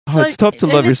it's tough to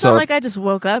love it's yourself. not like I just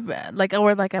woke up like,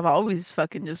 or like I've always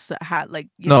fucking just had like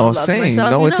no, loved same.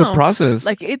 myself, No, it's a process.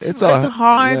 Like it's a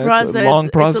hard process. It's a long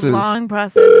process. It's a long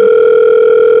process.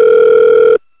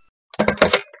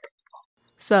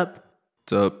 Sup?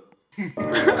 What's up?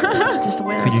 Just the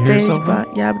way Could on you hear stage, yourself,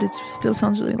 but yeah, but it still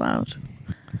sounds really loud.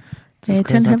 Hey, turn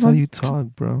the that's how headphones. you talk,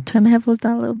 bro. Turn the headphones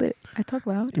down a little bit. I talk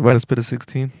loud. You might have spit a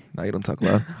 16. No, you don't talk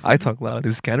loud. I talk loud.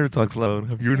 His scanner talks loud.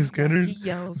 Have you heard his scanner? He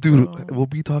yells, dude, bro. we'll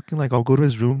be talking like I'll go to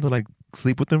his room to like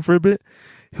sleep with him for a bit.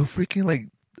 He'll freaking like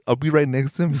I'll be right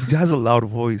next to him. He has a loud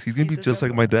voice. He's gonna be just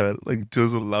like my dad, like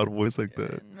just a loud voice like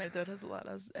that. My dad has a lot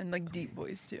of and like deep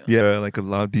voice too. Yeah, like a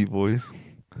loud deep voice.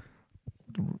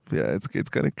 Yeah, it's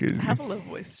kind of crazy. I have a low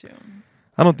voice too.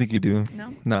 I don't think you do.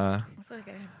 No. Nah, I feel like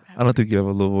I don't think you have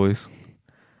a low voice.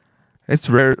 It's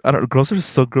rare. I don't. Girls are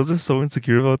so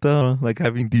insecure about that, huh? Like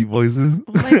having deep voices.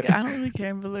 Like I don't really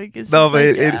care, but like it's No, just but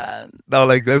like, it no,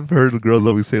 like I've heard girls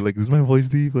always say like, "Is my voice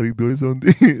deep? Like doing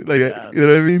something?" Like Yeah. you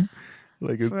know what I mean?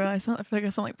 Like bro, I feel like I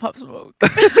sound like Pop Smoke.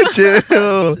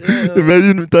 chill.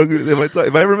 Imagine talking. If I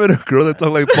ever met a girl that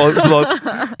talked like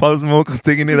Pop Smoke, I'm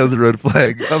taking it as a red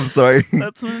flag. I'm sorry.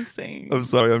 That's what I'm saying. I'm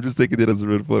sorry. I'm just taking it as a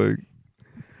red flag.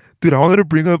 Dude, I wanted to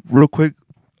bring up real quick,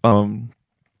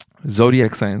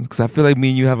 zodiac signs, because I feel like me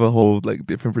and you have a whole like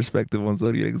different perspective on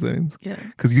zodiac signs. Yeah.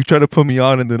 Because you try to put me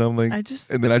on, and then I'm like,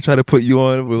 and then I try to put you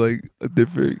on with like a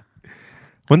different.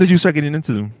 When did you start getting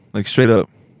into them? Like straight up.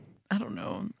 I don't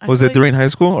know. Was it during high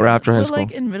school or after high school?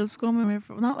 Like in middle school,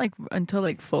 not like until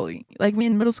like fully. Like me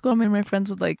in middle school, me and my friends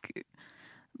would like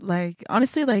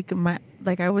honestly like I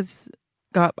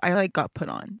got put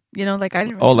on. You know, like I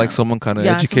didn't. Really like someone kind of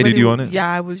educated you on it.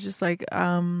 Yeah, I was just like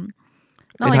in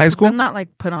like, high school. I'm not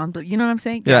like put on, but you know what I'm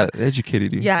saying. Yeah, they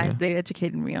educated you. Yeah, they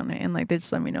educated me on it, and like they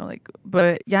just let me know like.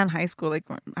 But yeah, in high school, like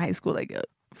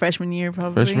freshman year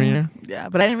probably. Freshman year. Yeah,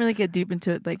 but I didn't really get deep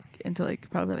into it like until like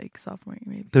probably like sophomore year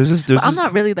maybe. I'm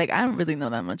not really like I don't really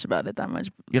know that much about it that much.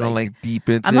 You know, like deep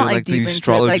into I'm not, like the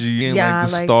astrology and like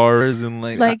the stars and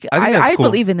like I think that's cool.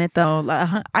 believe in it though.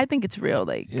 Like, I think it's real.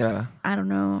 Like yeah, I don't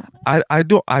know.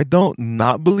 I don't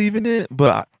not believe in it,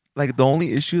 but like the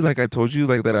only issue, like I told you,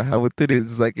 like that I have with it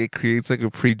is like it creates like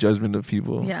a prejudgment of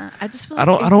people. Yeah, I just feel like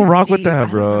I don't rock with deep. that,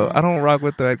 bro. I don't rock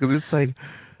with that because it's like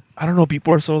I don't know.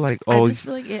 People are so like I just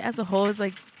feel like it as a whole is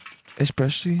like.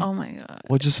 Especially. Oh my god.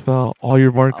 What just fell? All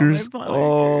your markers.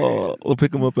 Oh, we'll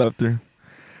pick them up after.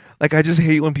 Like I just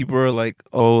hate when people are like,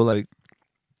 oh, like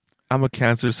I'm a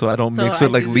Cancer, so I don't mix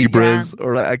with like Libras,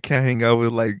 or like, I can't hang out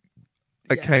with like.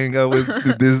 I can't hang out with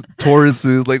this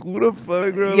Tauruses. Like, what the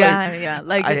fuck, bro? Yeah.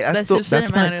 Like,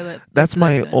 that's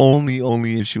my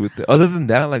only issue with it. Other than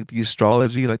that, like the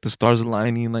astrology, like the stars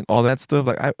aligning, like all that stuff.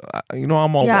 Like,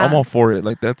 I'm all for it.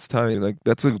 Like, that's tight. Like,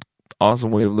 that's an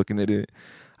awesome way of looking at it.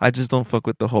 I just don't fuck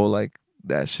with the whole like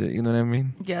that shit. You know what I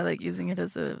mean? Yeah, like using it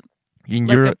as a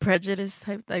a prejudice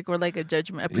type, like or like a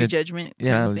judgment, a prejudgment.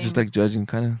 Yeah, just like judging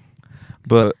kind of.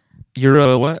 But you're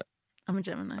a what? I'm a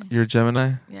Gemini. You're a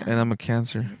Gemini? Yeah. And I'm a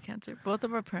Cancer. I'm a Cancer. Both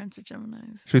of our parents are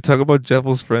Geminis. Should we talk about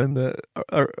Jeffel's friend?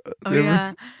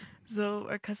 Yeah. So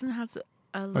our cousin has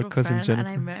a little friend, Jennifer. and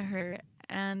I met her,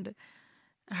 and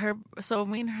so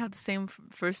me and her have the same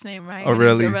first name, right?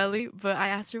 Aurelie. But I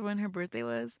asked her when her birthday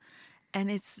was, and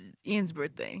it's Ian's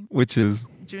birthday. Which is?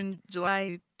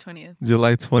 July 20th.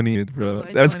 July 20th, bro.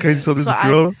 That's crazy. So this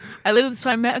girl... I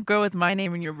met a girl with my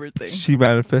name and your birthday. She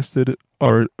manifested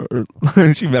or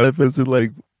she manifested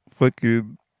like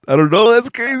fucking... I don't know.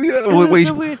 That's crazy.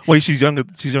 Wait, she's younger.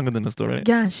 She's younger than us, though, right?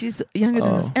 Yeah, she's younger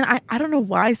than us. And I don't know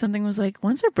why something was like,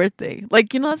 when's her birthday?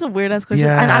 Like, you know, that's a weird ass question.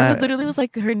 Yeah. And I literally was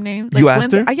like, her name. Like, you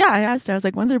asked her? Yeah, I asked her. I was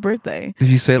like, when's her birthday? Did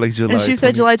she say like July? And she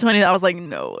said July 20th. I was like,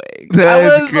 no way.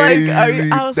 That's crazy.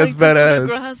 I was that's like, badass. This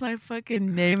girl has my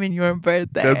fucking name and your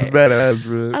birthday. That's badass,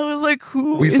 bro. I was like,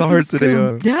 who? We saw her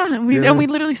today. Yeah, and we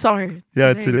literally saw her.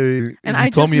 Yeah, today. And you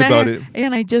told me about it.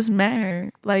 And I just met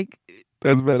her like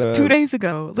that's badass. 2 days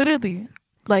ago, literally.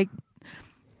 Like,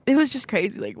 it was just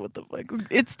crazy. Like, what the fuck?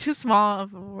 It's too small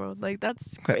of a world. Like,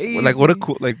 that's crazy. Like, what a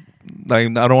cool, like I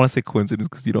don't want to say coincidence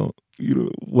because you don't,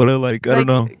 what a, like, I don't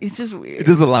know. It's just weird. It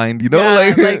just aligned, you know?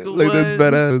 Yeah, like what? that's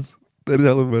badass. That is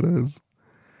hella badass.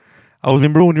 I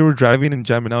remember when you were driving and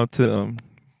jamming out to,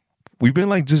 we've been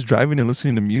like just driving and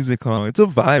listening to music, huh? It's a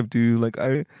vibe, dude. Like,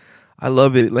 I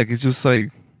love it. Like, it's just like,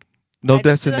 no I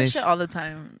destination. do that shit all the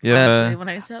time. Yeah. Honestly. When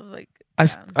I used to have like,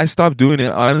 I stopped doing it.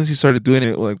 I honestly started doing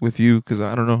it like with you because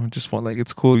I don't know, just felt like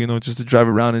it's cool, just to drive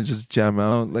around and just jam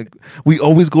out. Like we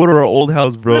always go to our old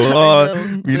house, bro.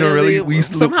 Really, we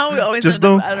used to somehow we always end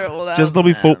up at our old house.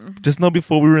 Just know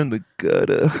before we were in the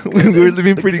gutter. We were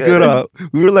living pretty good out.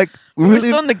 We were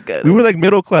still in the gutter. We were like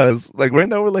middle class. Like right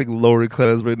now we're like lower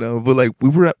class right now. But like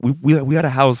we had a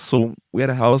house, so we had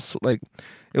a house like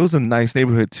it was a nice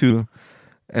neighborhood too.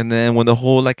 And then when the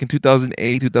whole like in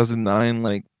 2008, 2009,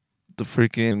 like the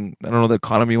freaking I don't know, the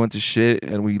economy went to shit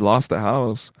and we lost the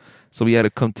house, so we had to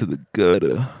come to the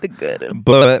gutter. The gutter.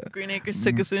 But Green Acres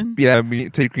took us in. Yeah,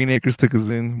 Green Acres took us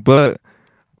in. But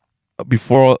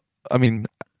before, I mean,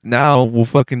 now we'll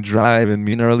fucking drive and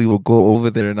me and Early will go over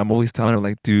there and I'm always telling her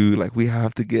like, dude, like we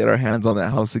have to get our hands on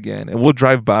that house again, and we'll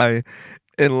drive by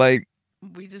and like.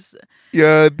 We just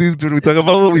dude. Did we talk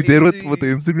about what we did with the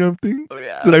Instagram thing? Oh,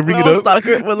 yeah. Should I bring it up?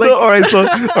 No, all right. So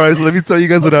let me tell you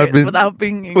guys what happened. Without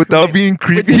being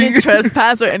creepy. We didn't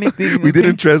trespass or anything. We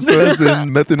didn't trespass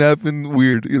and nothing happened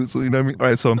weird. So you know what I mean. All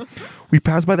right. So we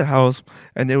passed by the house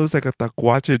and there was like a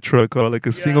tacuache truck or like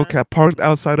a single cab parked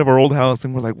outside of our old house,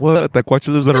 and we're like, "What? A tacuache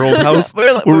lives at our old house?"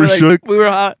 we were shook. We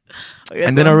were hot.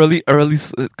 And then early,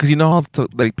 because you know how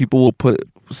like people will put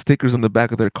stickers on the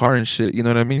back of their car and shit. You know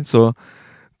what I mean? So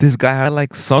this guy had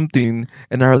like something,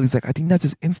 and Arlie's like, I think that's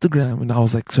his Instagram. And I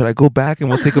was like, should I go back and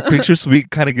we'll take a picture so we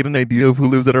kind of get an idea of who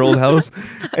lives at our old house?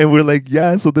 And we're like,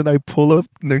 yeah. So then I pull up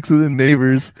next to the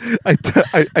neighbors. I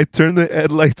turn the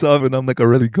headlights off and I'm like,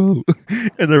 already go.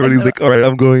 And everybody's like, all right,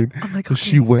 I'm going. I'm like, so okay.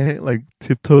 She went like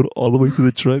tiptoed all the way to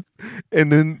the truck,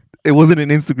 and then it wasn't an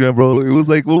Instagram, bro. It was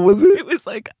like, what was it? It was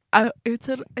like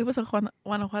it was a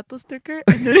Guanajuato sticker,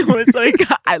 and then it was like,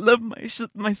 I love my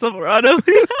Silverado.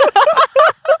 It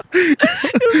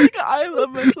was like, I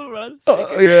love my Silverado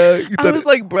sticker. Yeah. I was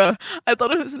like, bro, I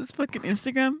thought it was his fucking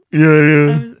Instagram.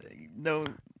 Yeah. No.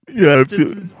 Yeah.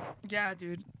 Yeah,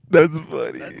 dude. That's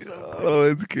funny. That's so funny. Oh,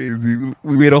 it's crazy.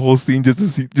 We made a whole scene just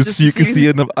so you can see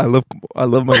it. I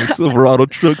love my Silverado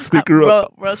truck sticker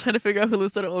up. Bro, I was trying to figure out who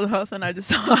lives at our old house, and I just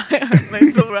saw my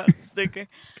Silverado sticker.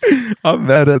 I'm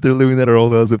mad that they're living at our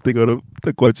old house if they got a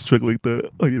tacuache truck like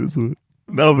that. Oh, yeah,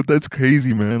 no, but that's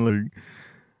crazy, man. Like,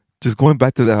 just going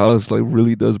back to the house, like,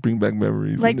 really does bring back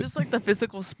memories. Like, just like the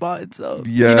physical spot itself.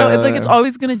 Yeah. It's like it's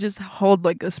always gonna just hold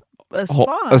like a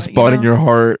spot in your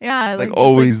heart. Yeah, like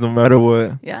always, no matter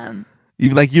what. Yeah,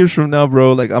 even like years from now,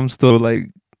 bro. Like I'm still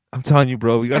like, I'm telling you,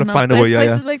 bro. We gotta find a way.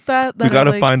 Yeah, like that we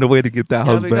gotta find a way to get that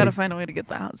house back. We gotta find a way to get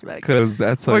that house back. Because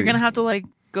that's we're gonna have to like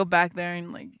go back there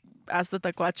and like ask the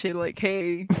tacuache like,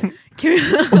 hey,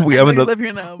 we have another. Live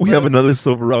here now, we have another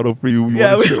Silverado for you. We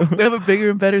have a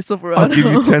bigger and better Silverado. I'll give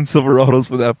you 10 Silverados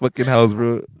for that fucking house,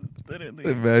 bro. Literally.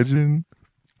 Imagine.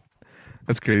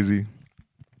 That's crazy.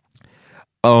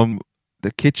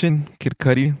 The kitchen, Kid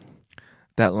Cudi,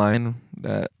 that line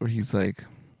where he's like,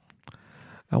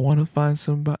 I want to find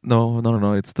somebody. No,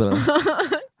 it's the,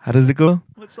 how does it go?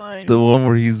 Which line? The one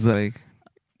where he's like,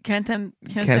 can't stand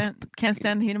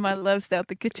the heat of my love, stay out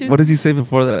the kitchen. What does he say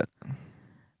before that?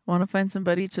 Want to find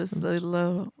somebody just a little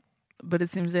low, but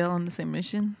it seems they're all on the same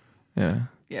mission. Yeah.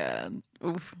 Yeah.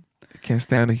 Oof. Can't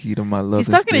stand the heat of my love. He's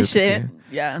talking his shit.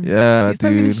 Yeah, dude.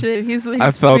 Talking his shit. He's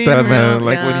I felt that, man.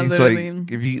 Like when he's literally.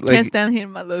 Like, if you like, can't stand the heat of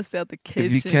my love, stay out the kitchen.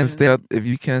 If you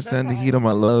can't stand the heat of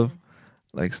my love,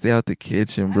 like stay out the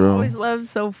kitchen, bro. I always love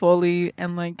so fully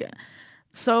and like,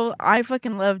 so I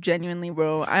fucking love genuinely,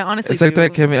 bro. I honestly. It's like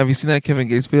that Kevin. Have you seen that Kevin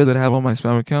Gates video that I have on my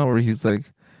spam account where he's like,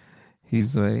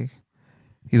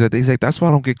 that's why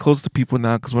I don't get close to people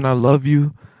now, because when I love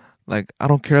you. Like, I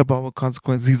don't care about what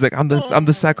consequences. He's like, I'm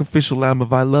the sacrificial lamb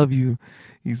if I love you.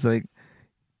 He's like,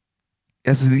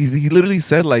 he literally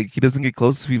said like he doesn't get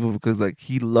close to people because like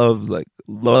he loves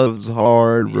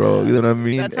hard, bro. Yeah, you know what I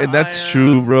mean? That's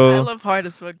true, bro. I love hard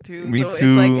as fuck too. Me too. It's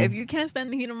like if you can't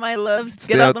stand the heat of my love,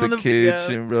 stay out the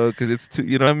kitchen, bro. Because it's too.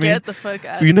 You know what I mean? Get the fuck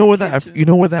out. You know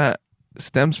where that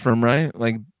stems from, right?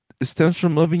 Like. It stems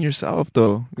from loving yourself,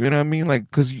 though. You know what I mean? Like,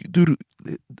 because, dude,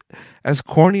 as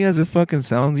corny as it fucking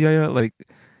sounds, like,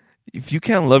 if you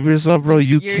can't love yourself, bro,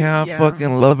 you can't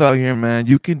fucking love out here, man.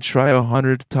 You can try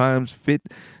 100 times,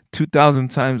 2,000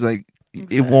 times, like,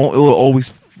 exactly. It will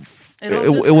always, it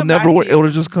will never work. It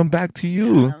will just come back to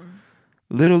you. Yeah.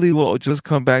 Literally will just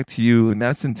come back to you, and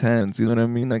that's intense. You know what I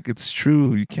mean? Like, it's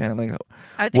true. You can't, like...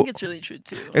 I think it's really true,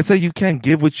 too. It's like you can't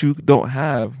give what you don't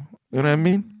have. You know what I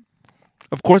mean?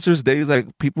 Of course, there's days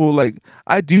like people like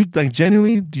I do like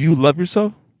genuinely. Do you love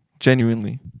yourself?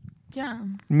 Genuinely. Yeah.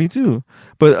 Me too.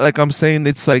 But like I'm saying,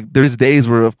 it's like there's days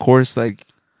where, of course, like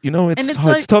it's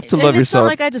hard. It's tough to love yourself.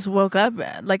 It's not like I just woke up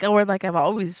or like I've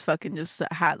always fucking just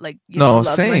had no,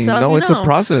 same. Myself, no, it's a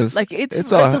process. Like it's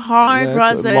a hard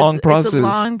process. It's a long process. It's a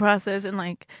long process, and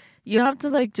like you have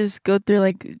to just go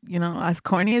through as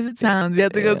corny as it sounds, you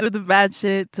have to go through the bad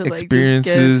shit to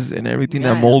experiences and everything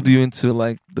that mold you into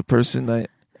the person that.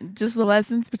 Just the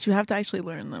lessons, but you have to actually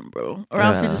learn them, bro, or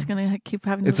else you're just gonna keep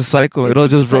having. It's a cycle. It'll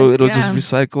just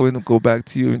recycle and go back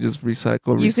to you and just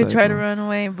recycle. You could try to run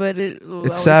away, but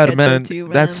it's sad, man.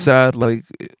 That's sad.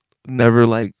 Never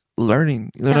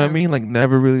learning. You know what I mean?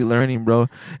 Never really learning, bro.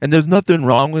 And there's nothing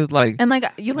wrong with and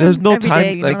you learn there's no every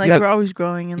time. Day, we're always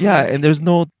growing. And and there's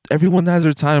no. Everyone has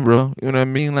their time, bro. You know what I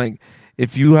mean?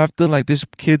 If you have to there's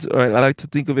kids. Or I like to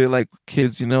think of it like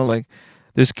kids.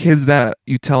 There's kids that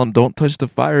you tell them don't touch the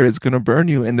fire, it's gonna burn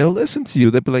you, and they'll listen to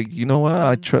you. They'll be like, you know what,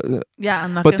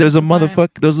 I'm not. But there's a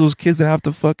motherfucker. There's those kids that have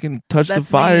to fucking touch the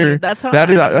fire. Me. That's how.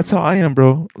 That's how I am,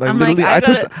 bro. Literally, I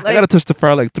gotta touch the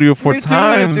fire 3 or 4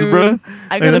 times, bro.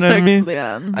 I gotta start, I mean?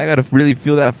 I gotta really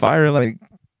feel that fire.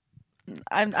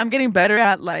 I'm getting better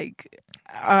at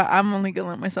I'm only gonna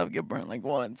let myself get burnt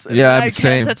once. I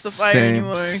can't touch the fire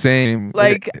anymore. Same.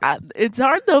 It's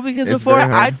hard though because before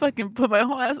I'd fucking put my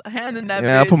whole hand in that.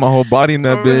 Yeah, I put my whole body in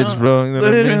that bitch, bro. You know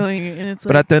literally, and it's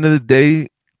but at the end of the day,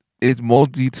 it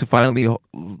molds you to finally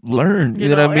learn. You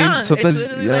know what I mean? Sometimes,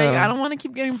 I don't want to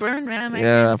keep getting burned,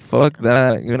 man. Fuck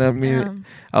that. You know what I mean? Yeah.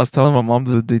 I was telling my mom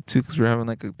the other day too, because we were having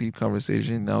a deep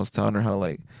conversation. And I was telling her how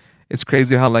it's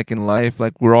crazy how in life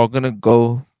we're all gonna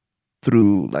go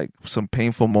through some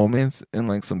painful moments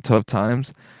and some tough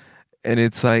times, and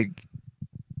it's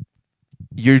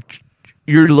you're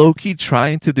low-key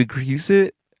trying to decrease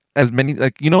it as many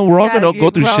we're all gonna go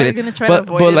through shit, but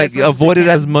avoid it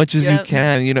as much as you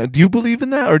can. Do you believe in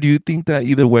that, or do you think that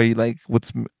either way I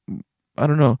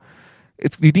don't know,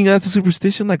 do you think that's a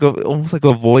superstition, almost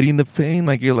avoiding the pain,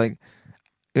 you're you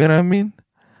know what I mean?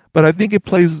 But I think it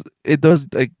does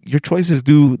your choices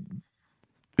do.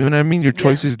 You know what I mean? Your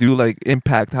choices do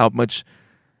impact how much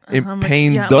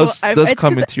pain does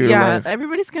come into your life.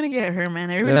 Everybody's gonna get hurt,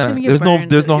 man. Everybody's gonna get burned.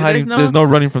 There's no hiding. There's no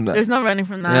running from that. There's no running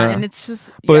from that, and it's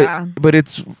just. But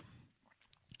it's.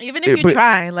 Even if you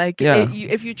try,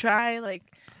 if you try,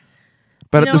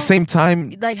 But at the same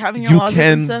time, having your you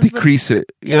can decrease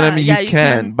it. You know what I mean? You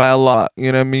can by a lot.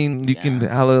 You know what I mean? You can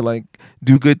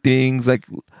do good things,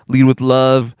 lead with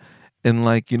love, and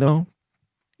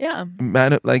yeah,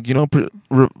 man,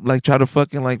 try to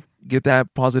fucking get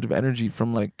that positive energy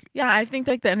from I think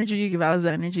the energy you give out is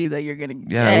the energy that you're gonna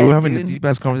get. We were having a deep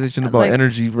ass conversation about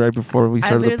energy right before we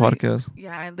started the podcast.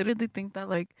 Yeah, I literally think that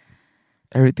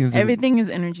everything is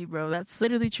energy, bro. That's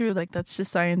literally true. That's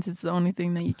just science. It's the only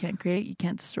thing that you can't create, you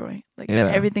can't destroy.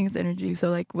 Everything is energy.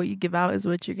 So what you give out is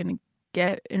what you're gonna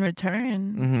get in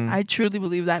return. Mm-hmm. I truly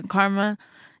believe that karma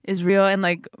is real, and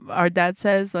our dad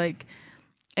says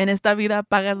en esta vida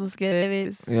pagas los que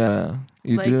debes. Yeah,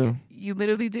 you do. You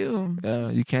literally do. Yeah,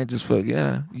 you can't just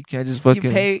you can't just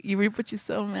fucking. You reap what you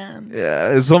sow, man. Yeah,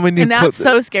 there's so many. And that's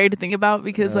so scary to think about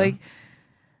because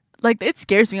it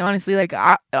scares me honestly.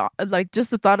 I just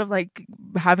the thought of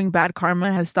having bad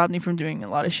karma has stopped me from doing a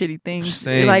lot of shitty things.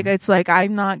 Same. It's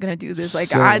I'm not gonna do this.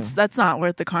 That's not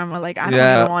worth the karma. I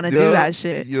don't want to do that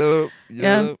shit.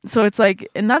 Yeah. So it's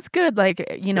and that's good.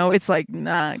 It's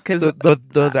nah, because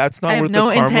that's not I have worth no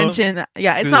the karma. intention.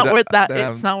 Yeah, it's not worth that.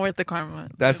 It's not worth the karma.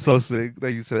 That's so sick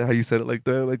that you said how you said it like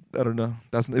that. I don't know.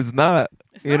 It's not.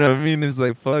 You know what I mean? It's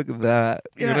fuck that.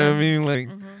 You know what I mean?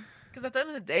 Mm-hmm. Because at the end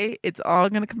of the day, it's all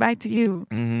gonna come back to you.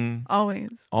 Mm-hmm. Always.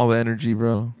 All the energy,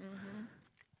 bro. Mm-hmm.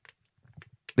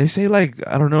 They say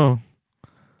I don't know.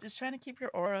 Just trying to keep your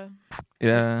aura.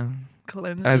 Yeah.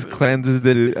 Cleansed. As cleansed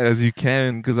as you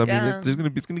can, because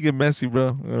it's gonna get messy,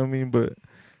 bro. You know what I mean? But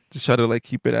just try to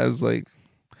keep it as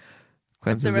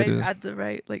cleansed as it is. At the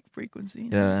right frequency.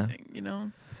 Yeah.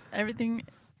 Everything.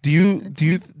 Do you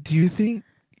think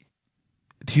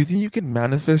you can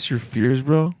manifest your fears,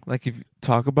 bro? If you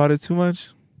talk about it too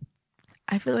much?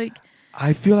 I feel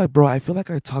like, bro, I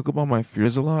talk about my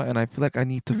fears a lot, and I feel I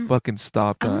need to fucking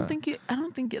stop that. I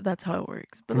don't think that's how it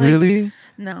works. But really?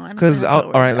 No, I don't. Because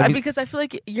all right, because I feel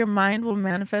your mind will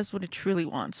manifest what it truly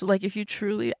wants. So if you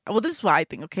truly, this is what I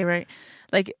think. Okay, right?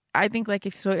 I think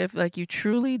if you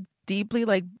truly deeply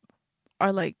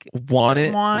are want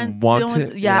it,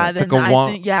 yeah, then I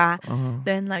want,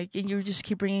 then and you just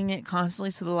keep bringing it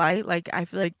constantly to the light. I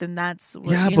feel then that's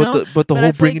what, but the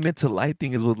whole bringing it to light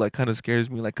thing is what kind of scares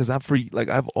me. Because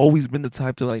I've always been the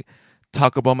type to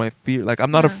talk about my fear.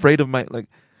 I'm not afraid of my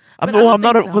I'm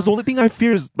not because the only thing I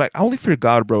fear is I only fear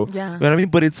God, bro. Yeah, you know what I mean.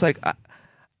 But it's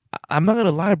I'm not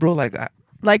gonna lie, bro.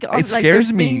 Like it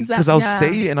scares me because I'll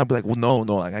say it and I'll be like, well, no,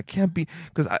 like I can't be,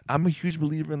 because I'm a huge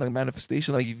believer in like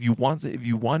manifestation. Like if you want it,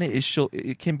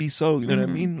 it can be so. You know what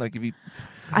I mean? Like if you.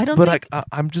 I don't. But like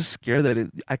I'm just scared that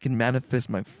I can manifest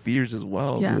my fears as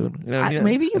well, dude. You know what I mean?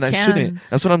 Maybe you can. I shouldn't.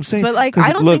 That's what I'm saying. But like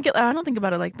I don't think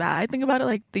about it like that. I think about it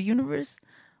like the universe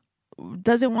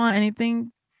doesn't want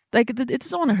anything. Like it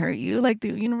doesn't want to hurt you. Like the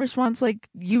universe wants like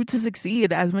you to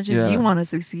succeed as much as you want to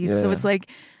succeed. Yeah. So it's like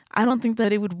I don't think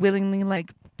that it would willingly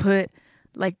like put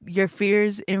like your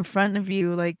fears in front of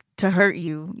you like to hurt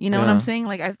you. You know what I'm saying?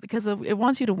 Like because it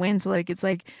wants you to win. So like it's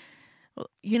like,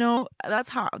 you know,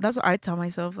 that's what I tell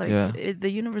myself. Like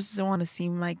the universe doesn't want to see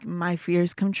like my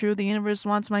fears come true. The universe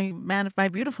wants my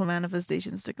beautiful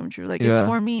manifestations to come true. Like it's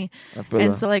for me.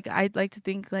 And so like I'd like to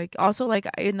think like also like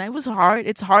and it was hard.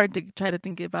 It's hard to try to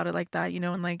think about it like that, you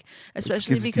know, and like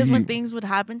especially because when things would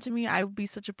happen to me, I would be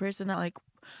such a person that like,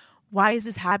 why is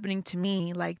this happening to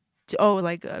me? Like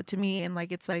to me, and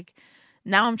like it's like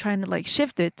now I'm trying to like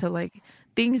shift it to like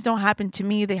things don't happen to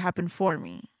me, they happen for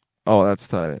me. Oh, that's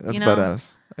tight. That's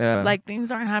badass. Yeah. Like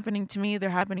things aren't happening to me,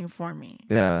 they're happening for me.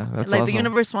 Yeah, that's like awesome. The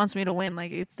universe wants me to win.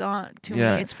 Like it's not to me,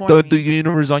 it's for me. The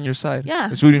universe is on your side.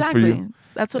 Yeah, it's rooting for you.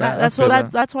 That's what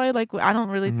that's why like I don't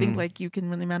really think like you can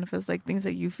really manifest like things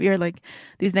that you fear, like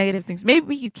these negative things.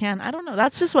 Maybe you can. I don't know.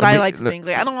 That's just what I like to think.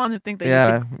 Like I don't want to think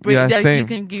that you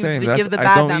can give the bad.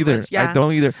 I don't either. I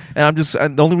don't either. And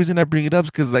the only reason I bring it up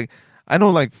is because like I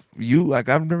know like you, like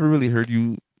I've never really heard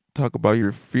you talk about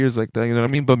your fears like that, you know what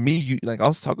I mean? But me,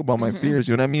 I'll talk about my fears,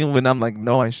 you know what I mean? When I'm like,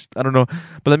 no, I don't know.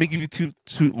 But let me give you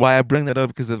two why I bring that up,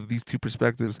 because of these two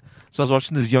perspectives. So I was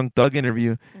watching this Young Thug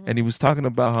interview, and he was talking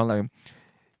about how like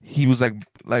he was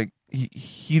like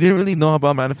he didn't really know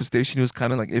about manifestation. He was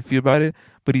kind of like iffy about it,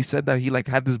 but he said that he like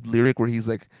had this lyric where he's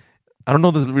like, I don't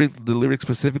know the lyric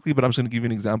specifically, but I'm just gonna give you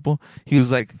an example. He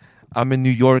was like, I'm in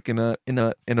New York in a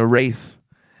rave.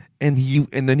 And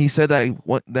then he said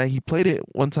that he played it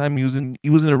one time. He was in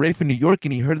a rave in New York,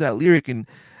 and he heard that lyric, and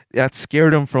that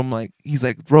scared him from like, he's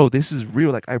like, bro, this is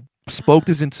real. Like I spoke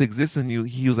this into existence. And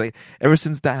he was like, ever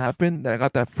since that happened, that I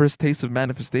got that first taste of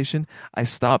manifestation, I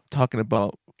stopped talking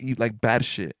about like bad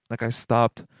shit. Like I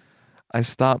stopped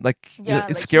like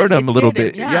it scared him a little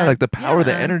bit. Yeah, like the power,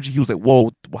 the energy. He was like,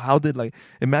 whoa, how did like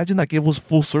imagine like it was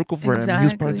full circle for him. He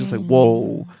was probably just like,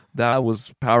 whoa, that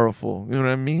was powerful. You know what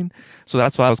I mean? So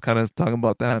that's why I was kind of talking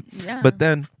about that. Yeah. But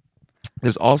then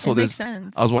there's also this.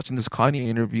 I was watching this Kanye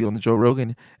interview on the Joe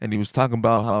Rogan, and he was talking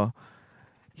about how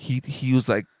he was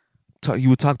like he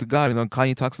would talk to God, and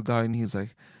Kanye talks to God, and he's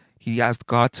like he asked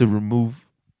God to remove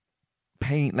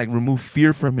pain, like remove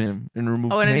fear from him and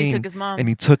remove pain. And he took his mom. And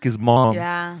he took his mom.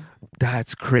 Yeah.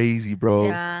 That's crazy, bro.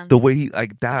 Yeah. The way he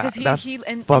like that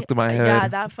fucked my head. Yeah,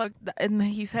 that fucked. And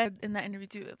he said in that interview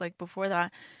too, like before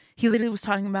that, he literally was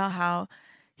talking about how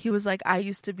he was like, I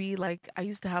used to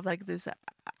have like this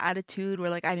attitude where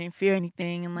like I didn't fear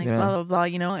anything and like blah blah blah,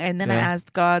 you know. And then I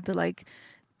asked God to like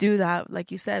do that,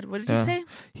 like you said. What did you say?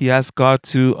 He asked God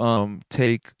to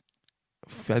take,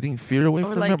 I think, fear away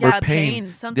from him, or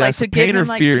pain. Something like to pain give or him,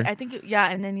 like, fear. I think,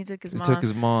 and then he took his mom. He took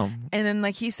his mom. And then,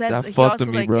 like, he said, that he fucked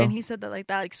also, me, like, bro. and he said that, like,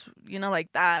 that, like, you know, like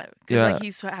that. Yeah. Like, he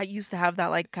used to have that,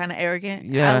 like, kind of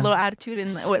arrogant, little attitude. And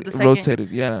the second. Rotated,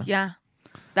 yeah. Yeah.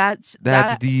 That's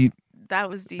deep. That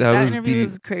was deep. That interview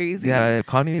was crazy. Yeah,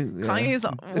 Kanye's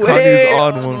on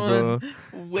one, bro.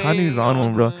 Kanye's on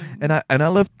one, bro. And I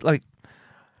left, like,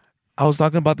 I was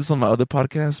talking about this on my other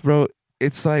podcast, bro.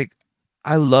 It's like,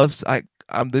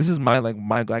 this is my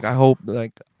I hope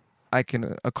like I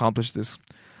can accomplish this.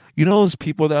 You know those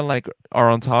people that like are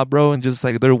on top, bro, and just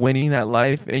like they're winning at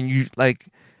life, and you like,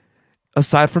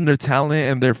 aside from their talent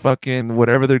and their fucking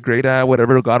whatever they're great at,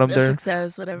 whatever got them there,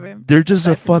 success, whatever, they're just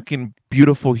a fucking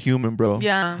beautiful human, bro.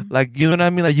 Yeah, like, you know what I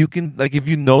mean? Like, you can, like, if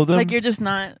you know them, like, you're just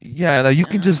not. Yeah, like you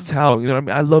can just tell. You know what I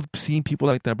mean? I love seeing people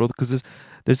like that, bro. Because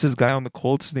there's this guy on the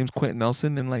Colts. His name's Quentin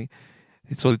Nelson, and like.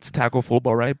 So it's tackle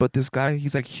football, right? But this guy,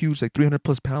 he's like huge, like 300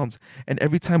 plus pounds. And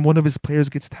every time one of his players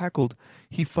gets tackled,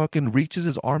 he fucking reaches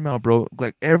his arm out, bro.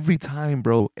 Like every time,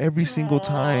 bro. Every single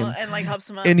time. And like helps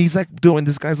him out. And he's like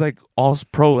this guy's like all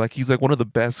pro. Like he's like one of the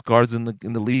best guards in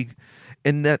the league.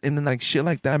 And then like shit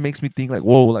like that makes me think like,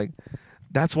 whoa, like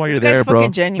that's why you're there, bro.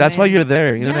 That's why you're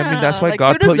there. You know what I mean? That's why like,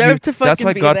 God put you. That's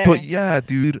why God put, yeah,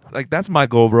 dude. Like that's my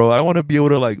goal, bro. I want to be able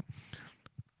to like,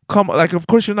 come, like, of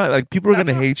course you're not, like, people are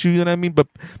gonna hate you, you know what I mean, but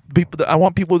I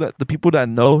want the people that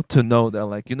know to know that,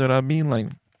 like, you know what I mean, like,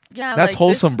 yeah, that's like,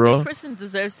 wholesome, bro. This person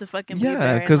deserves to fucking be there.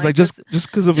 Yeah, because like just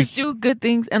because of just do good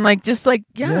things and like just like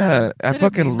I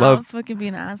fucking love fucking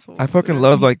being an asshole. I fucking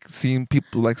love like seeing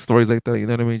people like stories like that, you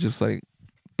know what I mean, just like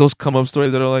those come up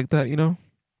stories that are like that, you know.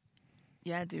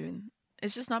 Yeah, dude.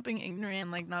 It's just not being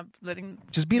ignorant, like not letting.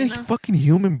 Just being a fucking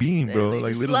human being, bro.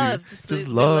 Like just literally, love. just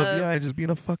love. Yeah, just being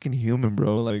a fucking human,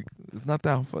 bro. Like it's not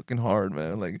that fucking hard,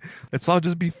 man. Like let's all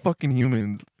just be fucking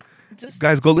humans.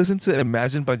 Guys, go listen to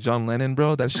 "Imagine" by John Lennon,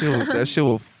 bro. That shit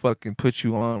will fucking put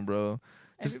you on, bro.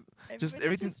 Just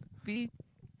everything. Just be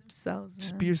yourselves.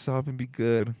 Just be yourself and be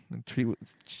good and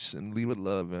and lead with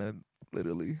love, man.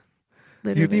 Literally.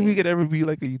 Do you think we could ever be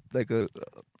like a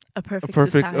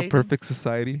perfect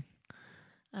society?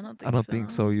 I don't think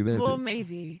so either. Well,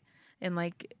 maybe. And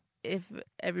like if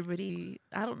everybody,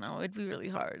 I don't know, it'd be really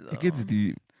hard though. It gets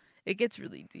deep. It gets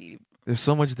really deep. There's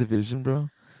so much division, bro.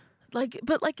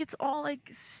 But it's all like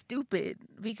stupid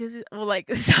because so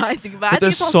I think about it. But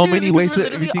there's so many ways to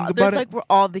if you think about it. Like we're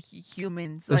all the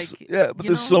humans.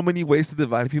 There's so many ways to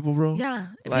divide people, bro. Yeah,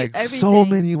 like so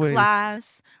many ways.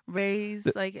 Class, race,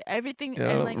 like everything,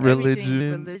 and like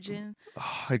religion.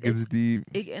 Oh, it gets deep.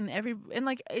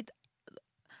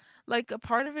 Like a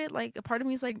part of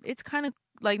me is like it's kind of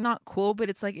like not cool, but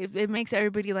it's like it makes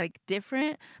everybody like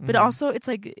different, but also it's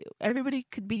like everybody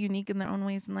could be unique in their own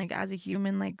ways, and like as a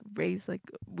human like race, like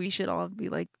we should all be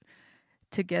like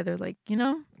together, like I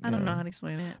don't know how to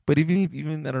explain it. But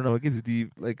even I don't know, it gets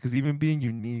deep, like because even being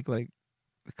unique, like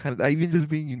kind of even just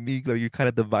being unique, like you're kind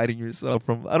of dividing yourself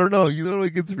from I don't know,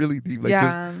 it gets really deep,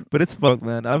 like but it's fucked,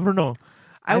 man. I don't know.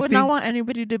 I would not want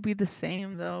anybody to be the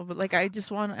same though, but like I just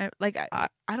want like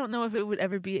I don't know if it would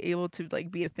ever be able to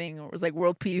like be a thing or it was like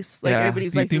world peace. Like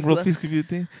everybody's like. Do you think world peace could be a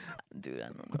thing? Dude, I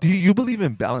don't know. Do you believe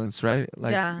in balance, right?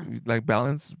 Like like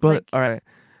balance, but all right.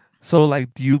 So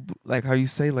like, do you like how you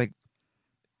say like?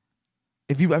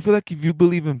 I feel like if you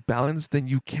believe in balance, then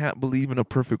you can't believe in a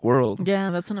perfect world.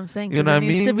 Yeah, that's what I'm saying. You know what I mean?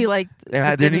 It needs to be like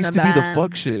there needs to be the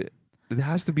fuck shit. It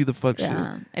has to be the fuck shit.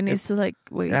 It needs to like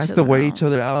weigh each other out. It has to weigh each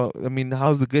other out. I mean,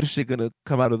 how's the good shit gonna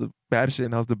come out of the bad shit,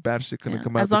 and how's the bad shit gonna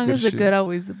come out of the good shit? As long as the good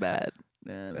outweighs the bad.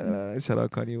 Shout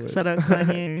out Kanye West. Shout out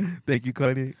Kanye. Thank you,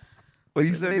 Kanye. What do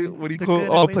you say? What do you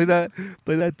call? Oh, play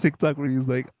that TikTok where he's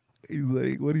like,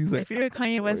 what do you say? If you're a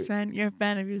Kanye West fan, you're a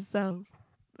fan of yourself.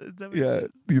 Yeah.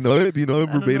 Do you know it? Do you know it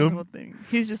verbatim?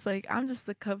 He's just like, I'm just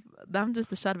the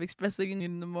shot of espresso you need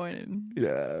in the morning.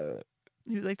 Yeah.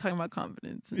 He's like talking about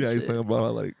confidence. Yeah, he's talking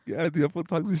about like, the Apple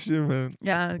talks his shit, man.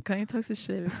 Yeah, Kanye talks his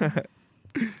shit.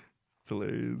 It's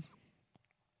hilarious.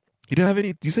 You didn't have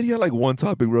any. You said you had like one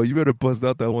topic, bro. You better bust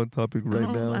out that one topic right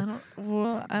now.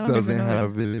 I don't Doesn't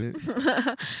have it.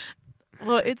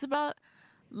 Well, it's about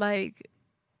like,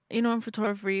 in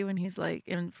Photography Free when he's like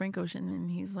in Frank Ocean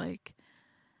and he's like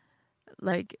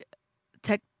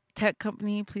tech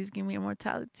company, please give me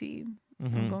immortality.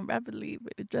 I'm going rapidly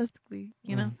but drastically.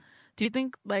 Do you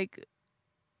think like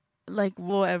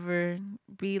we'll ever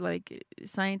be like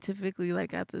scientifically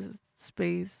like at this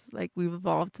space, like we've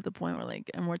evolved to the point where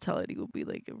like immortality will be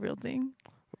like a real thing?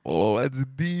 Oh, that's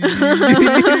deep.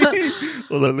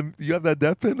 Hold on, you have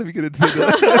that pen? Let me get into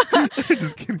that.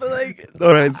 Just kidding. But like,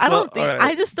 all right. So,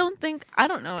 I just don't think. I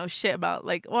don't know shit about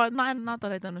like. Well, not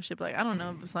that I don't know shit, but like I don't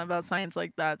know about science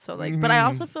like that. So like, but I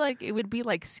also feel like it would be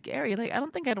like scary. Like I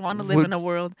don't think I'd want to live in a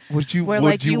world where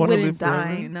like you wouldn't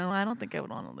die. No, I don't think I would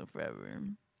want to live forever.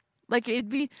 Like it'd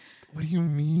be. What do you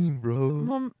mean, bro?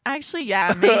 Well, actually,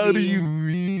 yeah, maybe. How do you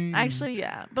mean? Actually,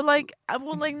 yeah, but like,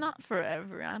 like not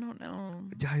forever. I don't know.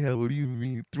 Yeah. What do you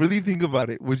mean? Really think about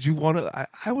it. Would you want to?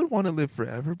 I would want to live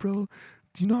forever, bro.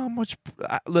 Do you know how much?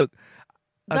 Look.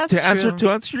 To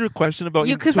answer your question about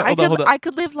you, because I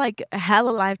could live like a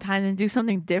hella lifetime and do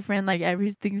something different, like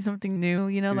everything, something new.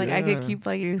 Like I could keep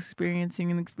like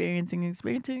experiencing, and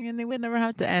it would never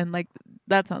have to end. Like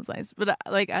that sounds nice, but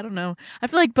like I don't know. I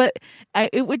feel like,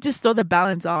 it would just throw the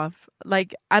balance off.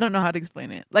 Like I don't know how to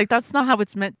explain it. Like that's not how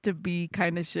it's meant to be,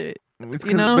 kind of shit. It's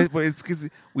but it's because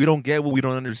we don't get what we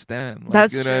don't understand. Like,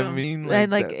 that's you know true. What I mean?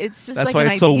 And like it's just that's like why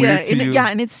an it's idea. So weird to you. Yeah,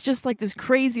 and it's just like this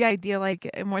crazy idea. Like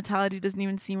immortality doesn't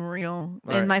even seem real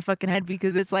in my fucking head,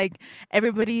 because it's like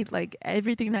everybody, like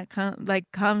everything that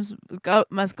comes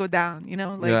must go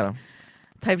down.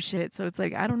 Type shit. So it's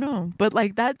like I don't know, but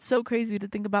like that's so crazy to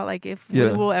think about. Like if we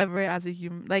will ever, as a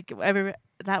human, like ever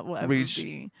that will ever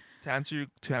be. To answer your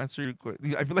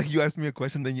question, I feel like you asked me a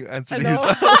question, then you answered it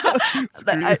yourself.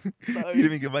 You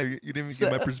didn't even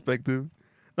get my perspective.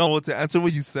 No, well, to answer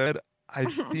what you said, I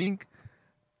think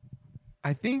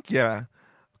yeah,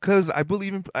 because I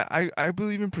believe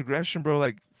in progression, bro.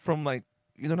 Like from like,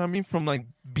 you know what I mean, from like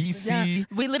BC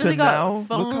we literally to got now.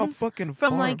 Phones look how fucking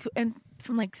from far.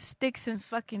 from like sticks and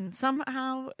fucking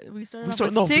somehow we started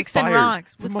with sticks and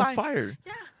rocks with fire.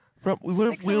 Yeah.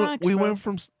 We went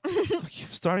from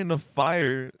starting a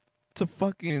fire to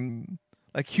fucking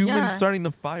like humans starting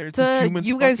a fire to humans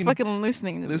you guys fucking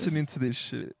listening to this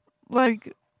shit.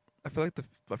 Like, I feel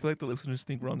like the listeners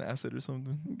think we're on acid or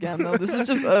something. Yeah, no, this is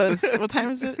just us. What time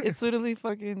is it? It's literally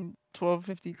fucking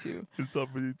 12:52. It's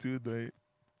 12:52 at night.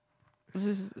 This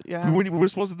is, yeah. We were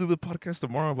supposed to do the podcast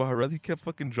tomorrow, but Riley kept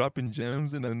fucking dropping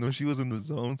gems, and I know she was in the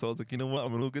zone, so I was like, you know what?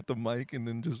 I'm gonna go get the mic and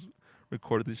then just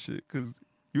record this shit, because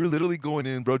you were literally going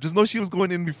in, bro. Just know she was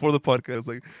going in before the podcast.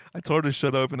 Like, I told her to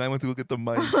shut up, and I went to go get the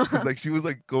mic, because like she was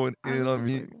like going in on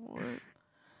me. Like, what?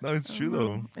 No, it's true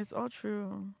though. It's all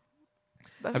true.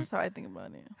 That's just how I think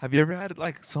about it. Have you ever had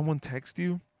like someone text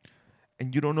you,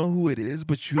 and you don't know who it is,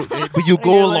 but you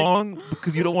go along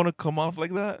because you don't want to come off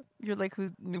like that? You're like,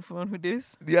 who's new phone? Who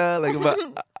this? Yeah, like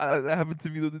that happened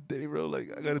to me the other day, bro. Like,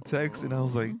 I got a text and I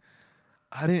was like,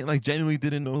 I didn't like genuinely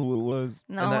didn't know who it was.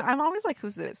 No, I'm always like,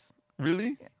 who's this?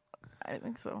 Really? Yeah, I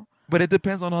think so. But it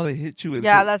depends on how they hit you.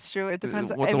 Yeah, that's true. It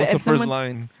depends. What's the first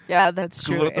line? Yeah, that's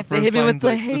true. If they hit me with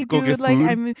the, hey, dude, like,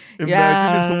 Imagine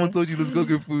if someone told you, let's go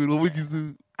get food. What would you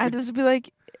do? I'd just be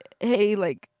like, hey,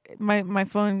 like, my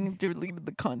phone deleted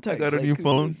the contacts. I got a new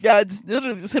phone. Yeah, just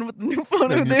literally just hit him with the new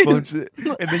phone. And new phone shit.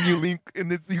 And then you link,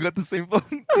 and you got the same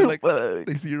phone. Like,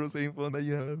 they see your same phone that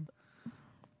you have.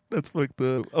 That's fucked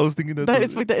up. I was thinking that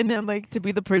is fucked up. And then, like, to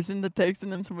be the person that texts,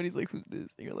 and then somebody's like, who's this?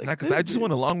 And you're like, because I just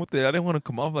went along with it. I didn't want to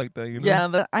come off like that, you know?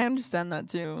 Yeah, I understand that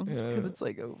too. Because it's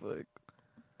like, oh, fuck.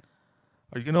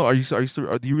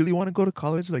 Do you really want to go to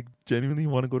college? Like, genuinely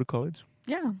want to go to college?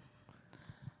 Yeah.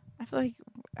 I feel like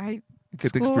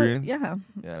get the experience. Yeah.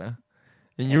 Yeah.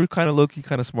 And you were kind of low key,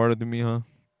 kind of smarter than me, huh?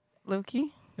 Low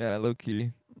key. Yeah, low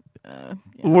key. Yeah.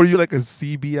 Were you like a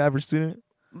CB average student?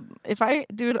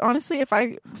 Honestly, if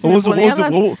I what was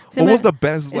the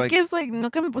best? Like, es que like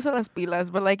nunca me puse las pilas,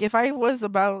 but like if I was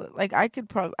about like I could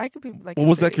be like. What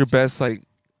was like your best like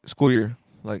school year,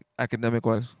 like academic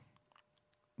wise?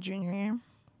 Junior year.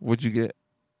 What'd you get?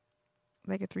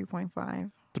 Like a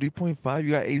 3.5. 3.5. You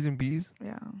got A's and B's.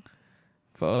 Yeah.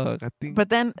 Fuck, I think. But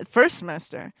then first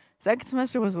semester, second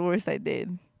semester was the worst I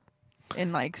did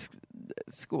in like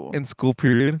school. In school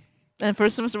period. And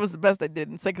first semester was the best I did,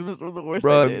 and second semester was the worst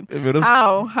I did.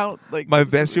 How like my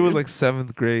best year was like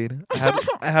 7th grade. I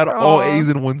had all A's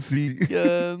and 1 C.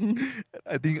 Yeah.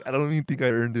 I don't even think I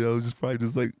earned it. I was just probably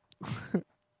just like.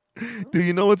 Dude,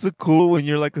 you know what's so cool when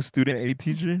you're like a student A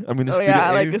teacher? I mean, like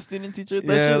a student teacher.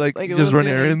 Yeah, like you just run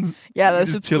errands. Yeah,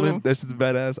 that's just chilling. Cool. That's just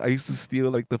badass. I used to steal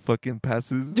like the fucking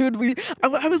passes. Dude, I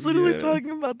was literally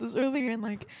talking about this earlier, and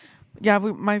like, yeah,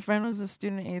 my friend was a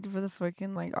student aide for the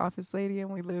fucking like office lady, and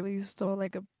we literally stole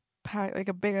like a pack, like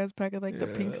a big ass pack of like the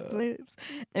pink slips,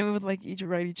 and we would like each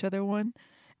write each other one,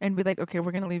 and be like, okay,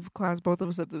 we're gonna leave class, both of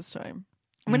us at this time.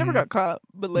 We never got caught,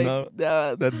 but like,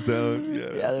 that's dope.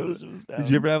 Yeah, that was just dope.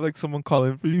 Did you ever have like someone call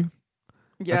in for you?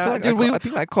 Yeah, I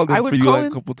think I called in for you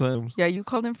like a couple times. Yeah, you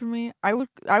called in for me.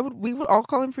 We would all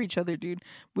call in for each other, dude.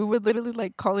 We would literally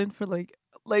like call in for like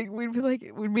we'd be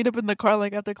like, we'd meet up in the car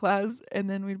like after class, and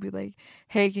then we'd be like,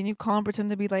 hey, can you call and pretend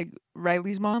to be like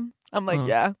Riley's mom? I'm like,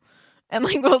 yeah. And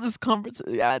like we'll just converse.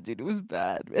 Yeah, dude, it was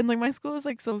bad. And like my school was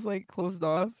like closed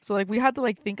off, so like we had to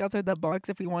like think outside that box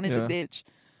if we wanted to ditch.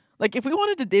 Like, if we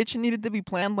wanted to ditch, it needed to be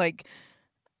planned, like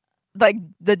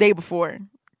the day before.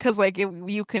 Because, like,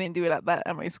 you couldn't do it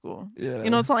at my school. Yeah.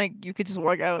 You know, it's not like you could just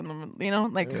walk out and, you know,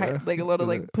 like a lot of,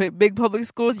 like, big public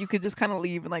schools, you could just kind of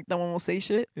leave and, like, no one will say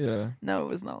shit. Yeah. No, it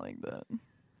was not like that.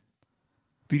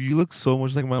 Dude, you look so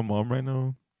much like my mom right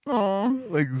now. Oh.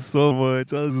 Like, so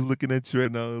much. I was just looking at you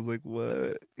right now. I was like,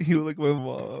 what? You look like my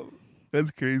mom. That's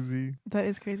crazy. That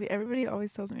is crazy. Everybody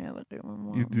always tells me I look like my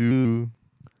mom. You do.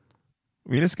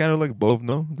 Me and it's kind of like both,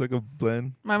 no? It's like a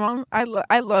blend. My mom, I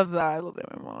love that. I love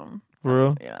that my mom. For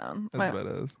real? Yeah. That's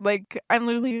badass. Like, I'm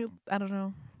literally, I don't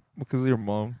know. Because of your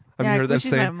mom. Have you heard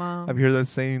that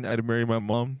saying, I'd marry my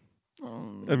mom?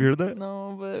 Have you heard that?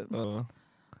 No, but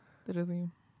literally.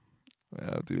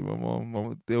 Yeah, dude, my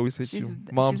mom, they always say she's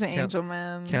an angel,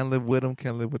 man. Can't live with them,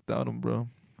 can't live without them, bro.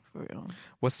 For real.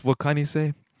 What Kanye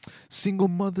say? Single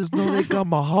mothers know they got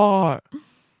my heart.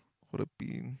 What a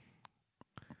bean.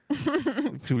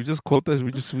 Should we just quote that?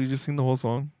 We just sing the whole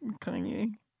song.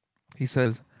 Kanye. He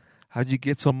says, "How'd you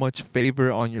get so much favor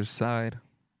on your side?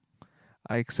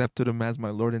 I accepted him as my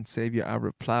Lord and Savior. I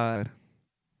replied,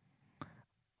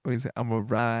 what he said, I'm a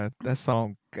ride. That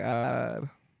song, God.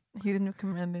 He didn't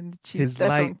command in the chief.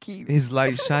 His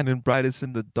light shining brightest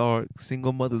in the dark.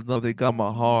 Single mothers know they got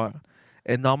my heart.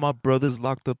 And all my brothers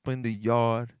locked up in the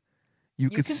yard. You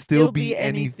could still be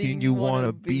anything you want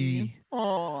to be."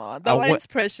 Oh, that line's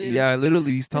precious. Yeah,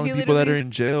 literally, he's telling people that are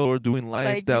in jail or doing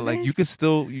life that, like, you can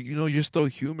still, you're still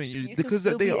human. Because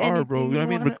that they are, bro. You know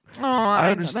what I mean?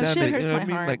 I understand that. You know what I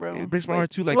mean? Like, it breaks my heart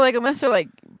too. Like, well, like, unless they're like,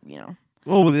 you know,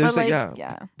 Oh, well, there's like,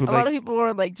 yeah. But a lot of people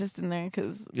are like just in there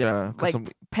because like some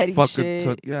petty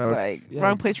shit, like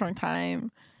wrong place, wrong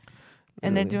time,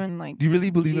 and they're doing like. Do you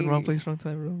really believe in wrong place, wrong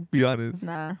time, bro? Be honest.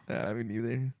 Nah. I mean,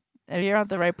 neither. If you're at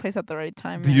the right place at the right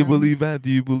time. Do you believe that? Do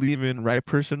you believe in right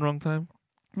person, wrong time?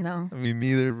 No. I mean,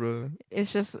 neither, bro.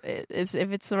 It's just it's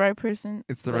if it's the right person.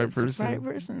 It's the right person. It's the right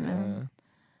person, man.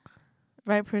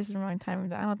 Right person, wrong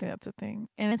time. I don't think that's a thing.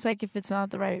 And it's like if it's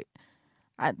not the right,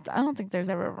 I don't think there's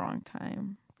ever a wrong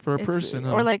time for a person,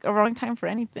 or like a wrong time for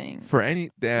anything. For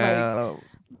any,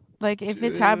 like if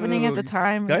it's happening at the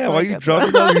time. Yeah, why you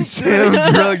dropping all these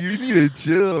gems, bro? You need to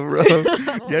chill, bro.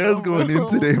 Yeah, that's going in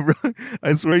today, bro.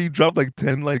 I swear you dropped like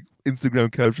 10 like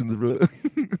Instagram captions, bro.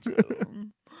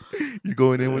 You're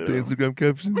going in with the Instagram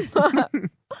captions.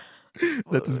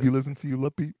 Let this be a lesson to you,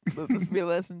 Luppy. Let this be a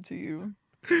lesson to you.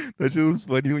 That shit was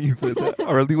funny when you said that.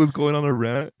 Arlie was going on a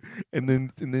rant, and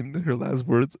then her last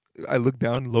words, I looked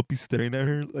down, Lopi's staring at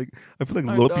her. Like I feel like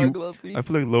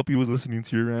Lopi was listening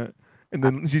to your rant. And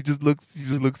then she just looks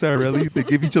at Arlie. They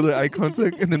give each other eye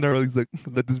contact, and then Arlie's like,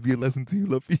 "Let this be a lesson to you,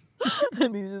 Luffy."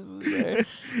 And he's just there.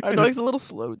 Our dog's a little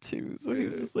slow too, so he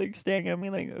was just like staring at me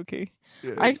like, "Okay."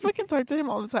 Yeah. I fucking talk to him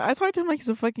all the time. I talk to him like he's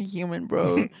a fucking human,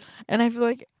 bro. And I feel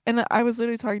like, and I was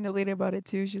literally talking to a lady about it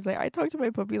too. She's like, I talk to my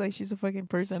puppy like she's a fucking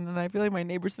person, and I feel like my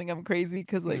neighbors think I'm crazy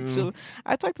because like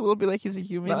I talk to a little bit like he's a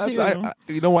human too.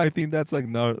 You know why I think that's like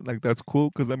not like that's cool?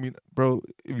 Because I mean, bro,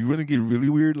 if you want to get really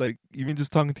weird, like even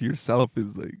just talking to yourself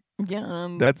is like. Yeah,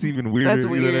 that's even weirder. That's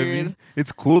weird. You know what I mean?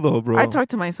 It's cool though, bro. I talk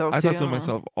to myself. I talk to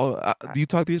myself. Do you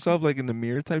talk to yourself like in the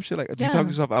mirror type shit? Like, do you talk to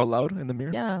yourself out loud in the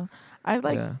mirror? Yeah, I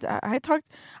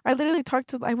literally talked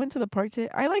to. I went to the park today.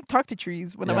 I like talk to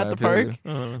trees when I'm at the park,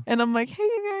 and I'm like, "Hey,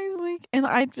 you guys!" Like, and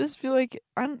I just feel like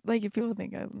I'm like, if people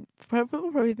think people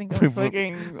probably think I'm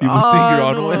fucking. People think you're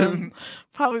on one.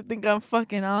 Probably think I'm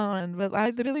fucking on, but I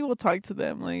literally will talk to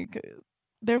them like.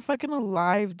 They're fucking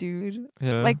alive, dude.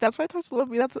 Yeah. Like, that's why I talk to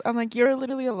Lovey. I'm like, you're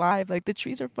literally alive. Like, the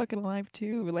trees are fucking alive,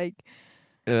 too. Like,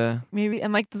 yeah. Maybe.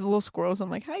 And, like, these little squirrels, I'm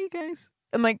like, hi, you guys.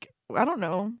 And, like, I don't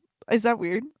know. Is that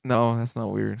weird? No, that's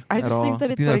not weird. I just think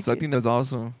that it's I think that's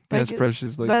awesome. Like, that's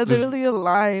precious. Like, that's literally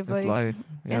alive. It's like, life.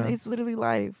 Yeah. And it's literally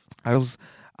life. I was,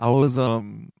 so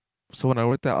when I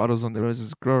worked at AutoZone, there was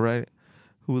this girl, right,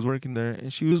 who was working there.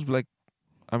 And she was, like,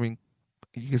 I mean,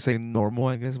 you can say normal,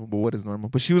 I guess, but what is normal?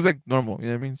 But she was like normal, you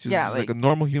know what I mean? She was just like a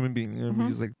normal human being, you know what I mean?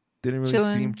 Just like didn't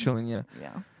really seem chilling, yeah.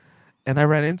 And I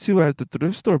ran into her at the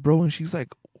thrift store, bro, and she's like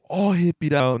all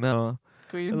hippied out now.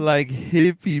 Queen. Like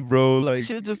hippie, bro. Like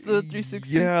she just did 360.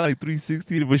 Yeah, like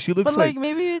 360. But she looks like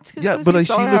maybe it's because but like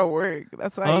saw her at work.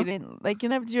 That's why you didn't like.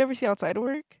 Did you ever see outside of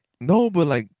work? No, but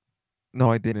like. No,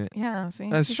 I didn't. Yeah, see,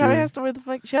 that's she true. Probably has to wear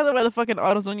she had to wear the fucking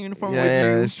AutoZone uniform. Yeah, with yeah,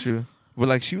 you. That's true. But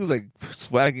like she was like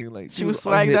swagging, like she was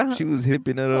swagged out. She was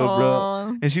hipping it up,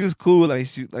 bro. And she was cool. Like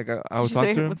I was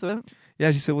talking to her. What's up?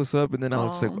 Yeah, she said what's up, and then I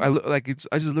was just like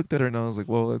I just looked at her and I was like,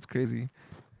 whoa, that's crazy.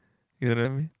 You know what I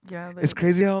mean? Yeah. It's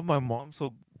crazy how my mom.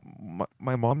 So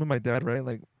my mom and my dad, right?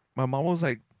 Like my mom was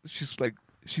like she's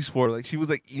 4. Like she was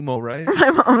like emo, right? My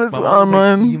mom was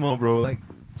like emo, bro. Like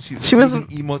she was an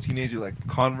emo teenager, like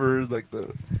Converse, like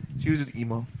she was just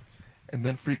emo. And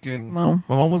then my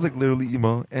mom was like literally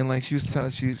emo, and like she was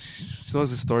telling, she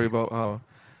tells a story about how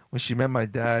when she met my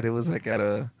dad, it was like at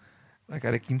a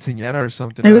quinceañera or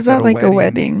something. It was at like a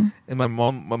wedding, and my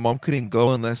mom couldn't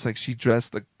go unless like she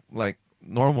dressed like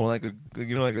normal, like a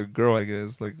girl, I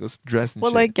guess, like was dressed. And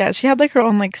well, shit. Like yeah, she had like her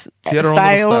own like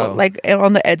style, like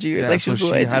on the edgy, yeah, like so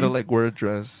she had to like wear a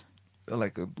dress,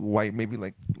 like a white, maybe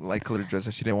like light colored dress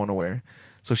that she didn't want to wear.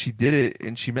 So she did it,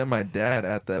 and she met my dad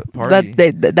at that party.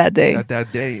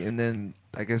 That day. And then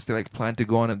I guess they like planned to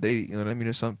go on a date, you know what I mean,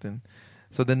 or something.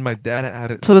 So then my dad had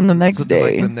it. So then the next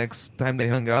day, the next time they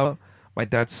hung out, my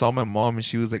dad saw my mom, and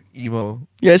she was like emo.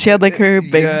 Yeah, she had like her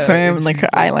big perm and like her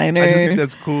eyeliner. I just think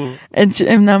that's cool. And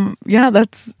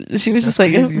she was just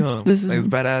like, crazy, huh? This is like, it's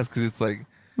badass because it's like.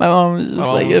 My mom was just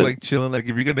like chilling. Like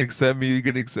if you're gonna accept me, you're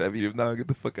gonna accept me. If not, get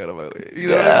the fuck out of my way. You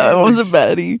know what I mean? My mom's a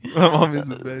baddie. My mom is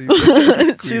a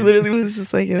baddie. She literally was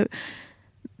just like it.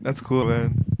 That's cool,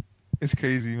 man. It's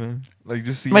crazy, man. Like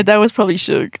just see. My dad was probably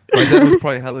shook. My dad was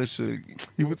probably hella shook.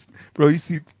 He was, bro.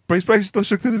 He's probably still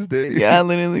shook to this day. Yeah,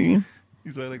 literally.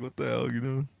 He's like, what the hell, you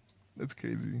know? That's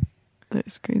crazy.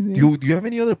 That's crazy. Do you have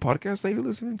any other podcasts that you're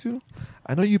listening to?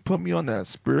 I know you put me on that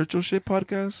spiritual shit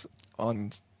podcast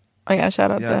on. Oh yeah, shout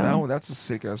out them. That's a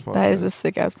sick ass podcast. That is a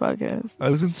sick ass podcast. I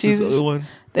listened to this other one.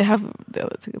 That's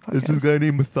a good podcast. There's this guy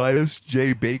named Matthias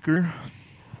J. Baker.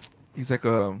 He's like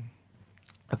a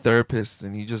therapist,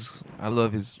 and I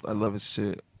love his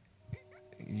shit.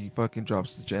 He fucking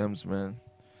drops the gems, man.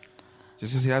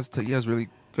 Just he has really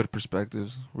good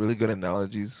perspectives, really good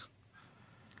analogies.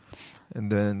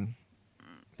 And then,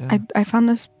 yeah. I found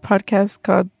this podcast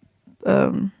called,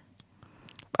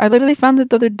 I literally found it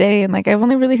the other day, and like I've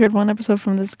only really heard one episode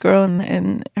from this girl,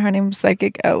 and her name's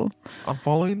Psychic L. I'm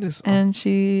following this, and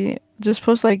she just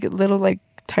posts like little like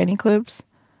tiny clips,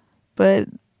 but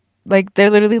like they're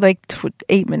literally like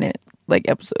 8-minute like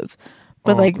episodes,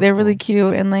 but like they're really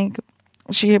cute. And like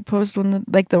she had posted one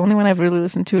that, like the only one I've really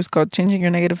listened to is called "Changing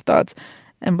Your Negative Thoughts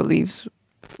and Beliefs."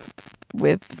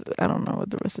 With I don't know what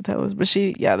the rest of the title is, but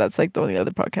that's like the only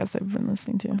other podcast I've been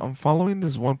listening to. I'm following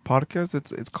this one podcast.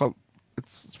 It's called,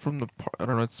 it's from the, I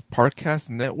don't know, it's Parcast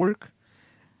Network,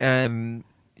 and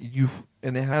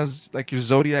it has like your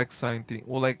zodiac sign thing.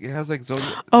 Well, like it has like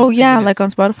zodiac. Oh yeah, like on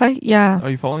Spotify. Yeah. Are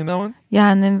you following that one?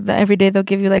 Yeah, and then every day they'll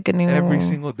give you like a new. Every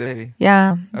single day.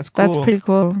 Yeah, that's cool. That's pretty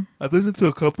cool. I've listened to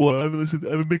a couple. I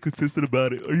haven't been consistent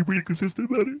about it. Are you pretty consistent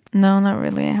about it? No, not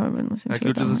really. I haven't been listening to it.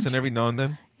 You'll just listen every now and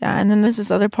then. Yeah, and then there's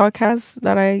this other podcast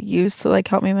that I use to like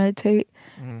help me meditate,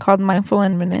 called Mindful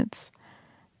in Minutes,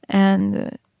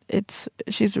 and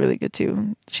she's really good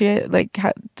too. She like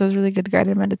does really good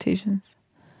guided meditations,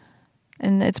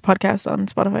 and it's a podcast on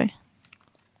Spotify.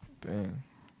 Dang,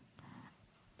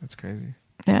 that's crazy.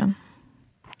 Yeah,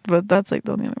 but that's like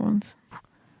the only other ones.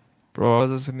 Bro, I was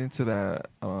listening to that.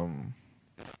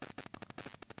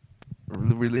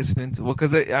 Re-listening to, well,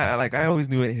 cause I always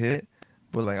knew it hit,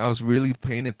 but like I was really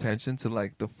paying attention to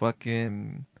like the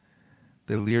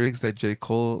lyrics that J.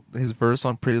 Cole, his verse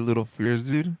on Pretty Little Fears,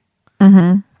 dude.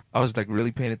 Mm-hmm. I was like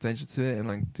really paying attention to it, and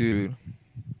like, dude,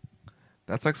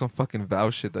 that's like some fucking vow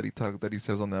shit that he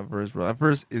says on that verse, bro. That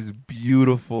verse is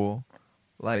beautiful,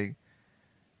 like,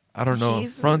 I don't know,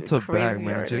 front to back,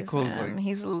 man. Artist, J. Cole's man. like,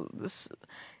 he's. What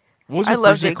was the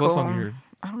first J. Cole song you heard?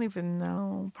 I don't even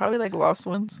know. Probably like Lost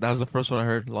Ones. That was the first one I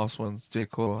heard. Lost Ones. J.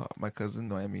 Cole, my cousin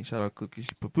Noemi. Shout out Cookie.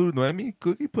 Noemi,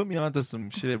 Cookie put me onto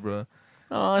some shit, bro.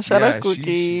 Oh, shout out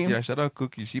Cookie. Shout out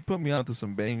Cookie. She put me onto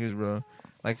some bangers, bro.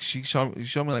 Like she showed me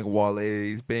like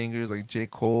Wale's bangers, like J.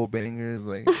 Cole bangers,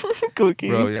 like Cookie.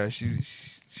 Bro, yeah,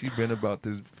 she been about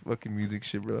this fucking music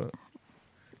shit, bro.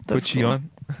 That's put cool. Chi on.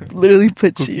 Literally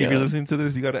put Cookie, Chi on. If you're listening to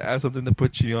this, you gotta add something to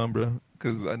put Chi on, bro.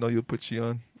 Because I know you'll put Chi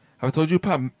on. Have I told you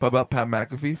about Pat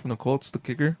McAfee from the Colts, the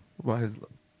kicker, about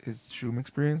his shroom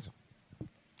experience?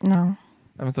 No.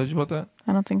 I haven't told you about that?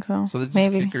 I don't think so. So there's this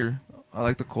kicker. I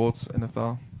like the Colts,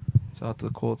 NFL. Shout out to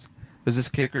the Colts. There's this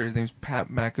kicker. His name's Pat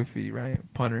McAfee, right?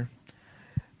 Punter.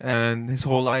 And his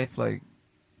whole life, like,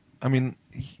 I mean,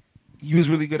 he was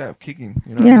really good at kicking,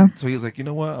 you know? Yeah. So he was like, you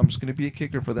know what? I'm just going to be a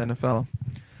kicker for the NFL.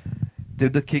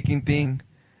 Did the kicking thing.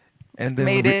 And then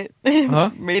made it.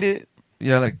 Huh? Made it.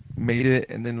 Yeah, like, made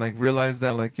it. And then, like, realized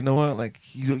that, like, you know what? Like,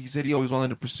 he said he always wanted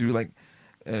to pursue, like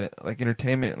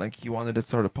entertainment. Like, he wanted to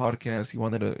start a podcast. He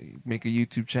wanted to make a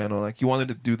YouTube channel. Like, he wanted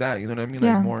to do that. You know what I mean?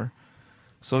 Yeah. Like, more.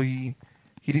 So he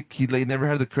like never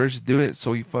had the courage to do it.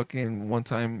 So he fucking one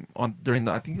time I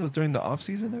think it was during the off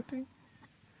season. I think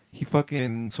he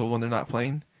fucking, so when they're not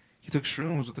playing, he took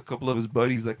shrooms with a couple of his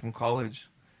buddies like from college.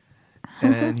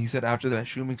 And he said after that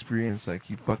shroom experience, like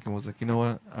he fucking was like, you know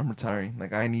what, I'm retiring.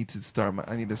 Like I need to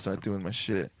start doing my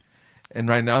shit. And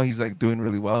right now he's like doing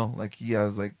really well. Like he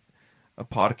has like a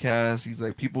podcast. He's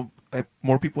like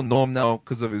more people know him now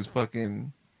because of his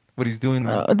fucking what he's doing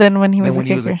than when he was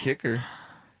a kicker.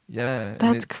 Yeah,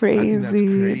 that's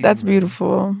crazy. That's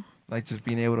beautiful. Like just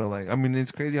being able to like, I mean,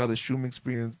 it's crazy how the shroom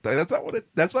experience. Like,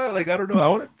 that's why like I don't know. I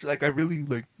want to like I really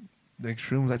like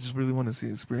shrooms. I just really want to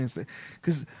experience it.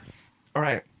 Because, all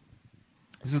right,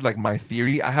 this is like my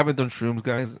theory. I haven't done shrooms,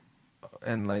 guys,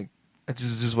 and like it's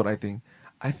just what I think.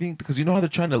 I think because you know how they're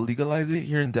trying to legalize it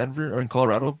here in Denver or in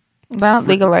Colorado. Not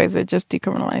legalize it, just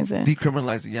decriminalize it.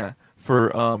 Decriminalize it, yeah,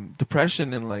 for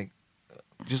depression and like.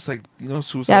 Just like, you know,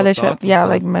 suicidal thoughts. Yeah,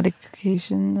 like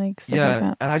medication, like stuff like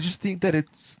that. And I just think that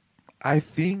I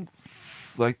think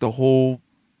like the whole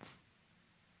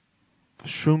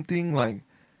shroom thing, like,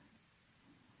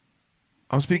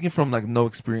 I'm speaking from like no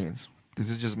experience. This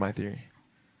is just my theory.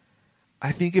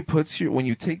 I think it puts when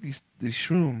you take these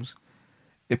shrooms,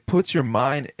 it puts your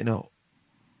mind in a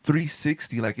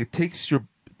 360. Like it takes your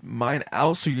mind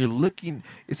out, so you're looking.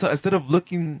 It's not, instead of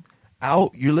looking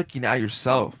out, you're looking at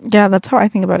yourself. Yeah, that's how I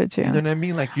think about it too. You know what I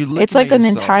mean? Like you're looking. It's like at an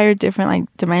yourself. entire different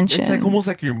like dimension. It's like almost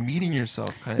like you're meeting yourself,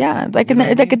 kind of. Yeah, thing.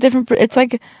 like a different. It's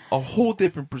like a whole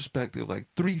different perspective, like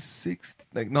 360.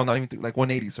 Like no, not even like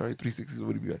 180. Sorry, 360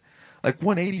 would be bad. Like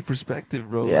 180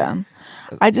 perspective, bro. Yeah,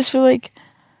 I just feel like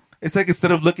it's like instead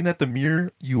of looking at the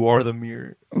mirror, you are the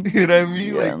mirror. You know what I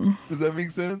mean? Yeah. Like, does that make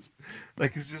sense?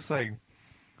 Like it's just like,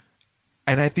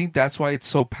 and I think that's why it's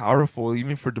so powerful,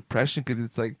 even for depression, because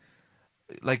it's like.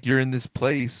 like you're in this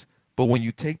place, but when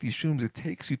you take these shrooms, it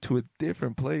takes you to a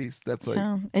different place. That's like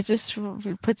it just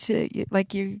puts it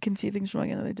like you can see things from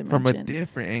like another from a dimension,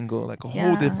 different angle, like a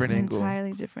whole different an angle,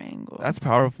 entirely different angle. That's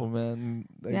powerful, man.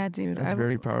 Like, yeah, dude, that's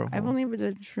very powerful. I've only ever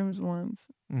did shrooms once,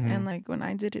 and like when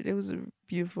I did it, it was a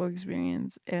beautiful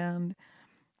experience, and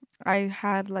I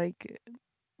had like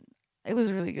it was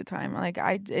a really good time. Like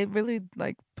it really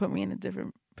like put me in a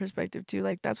different perspective too.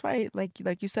 Like that's why like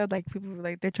you said, like people were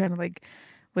like they're trying to like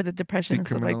with the depression and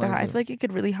stuff like that. I feel like it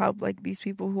could really help like these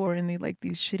people who are in the like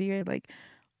these shittier like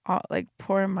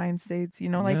poor mind states, you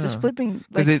know, like just flipping,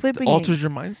 like it flipping alters your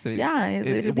mind state. Yeah,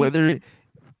 it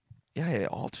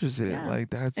alters it. Yeah. Like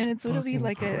that's and it's literally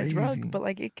like crazy. a drug, but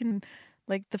like it can,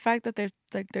 like the fact that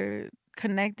they're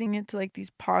connecting it to like these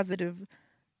positive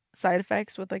side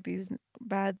effects with like these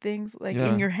bad things like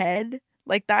in your head.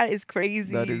 Like that is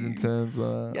crazy. That is intense.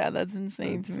 Yeah, that's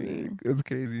insane to me. It's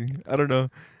crazy. I don't know.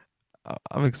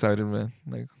 I'm excited, man.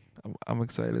 Like I'm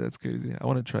excited. That's crazy. I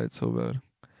want to try it so bad.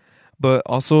 But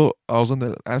also, I was going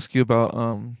to ask you about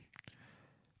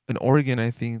in Oregon. I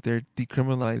think they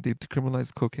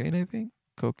decriminalized cocaine. I think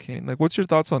cocaine. Like, what's your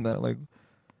thoughts on that? Like,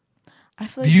 I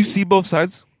feel do you see both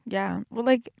sides? Yeah, well,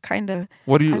 like kind of.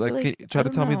 What do you like? Try to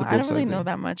tell me the both sides. I don't really know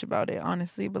that much about it,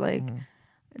 honestly. But like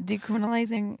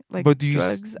decriminalizing like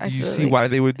drugs. Do you see why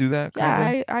they would do that?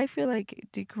 Yeah, I feel like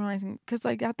decriminalizing, because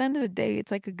like at the end of the day,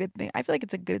 it's like a good thing. I feel like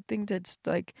it's a good thing to just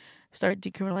like start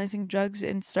decriminalizing drugs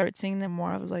and start seeing them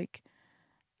more of like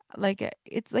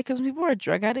it's like, because people are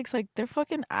drug addicts, like they're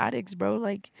fucking addicts, bro.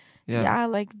 Like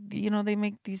like you know, they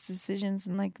make these decisions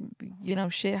and like, you know,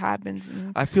 shit happens.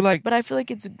 And, I feel like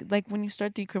it's like when you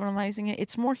start decriminalizing it,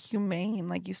 it's more humane.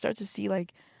 Like you start to see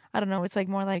like, I don't know, it's like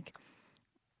more like,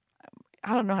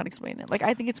 I don't know how to explain it. Like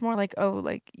I think it's more like, oh,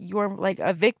 like you're like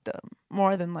a victim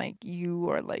more than like you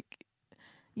are like,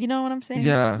 you know what I'm saying?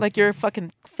 Yeah. Like you're a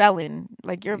fucking felon.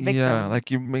 Like you're a victim. Yeah, like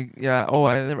you make. Yeah. Oh,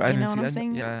 I didn't see that.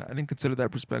 Saying? Yeah, I didn't consider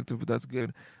that perspective, but that's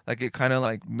good. Like it kind of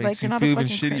like makes you feel even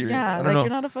shittier. Yeah, I don't like know. You're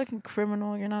not a fucking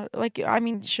criminal. You're not like, I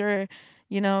mean, sure,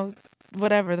 you know,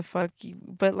 whatever the fuck,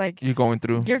 but like you're going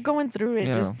through it.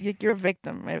 Yeah. Just like you're a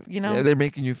victim, you know. Yeah, they're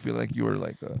making you feel like you were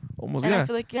like almost. And I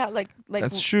feel like like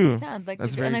that's true. Yeah, like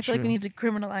that's very and I feel true. like we need to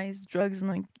criminalize drugs and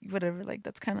like whatever. Like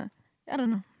that's kind of, I don't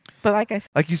know. But like I said,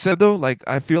 like you said though, like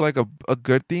I feel like a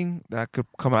good thing that could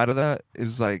come out of that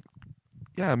is like,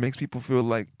 yeah, it makes people feel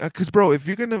like, cause bro, if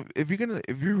you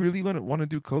really want to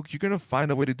do coke, you're gonna find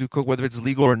a way to do coke, whether it's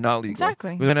legal or not legal.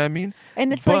 Exactly. You know what I mean?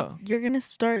 And it's like you're gonna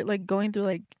start like going through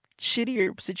like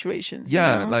shittier situations.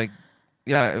 Yeah, you know? like,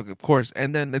 yeah, of course.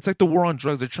 And then it's like the war on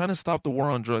drugs. They're trying to stop the war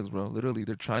on drugs, bro. Literally,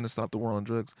 they're trying to stop the war on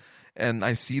drugs, and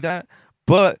I see that.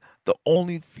 But the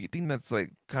only thing that's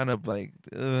like kind of like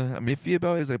I'm iffy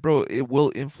about is like, bro, it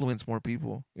will influence more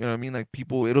people. You know what I mean? Like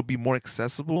people, it'll be more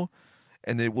accessible,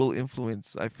 and it will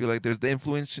influence. I feel like there's the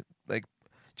influence, like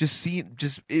just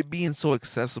it being so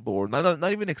accessible, or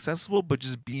not even accessible, but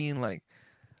just being like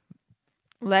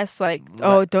less like,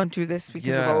 oh, don't do this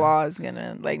because of the law is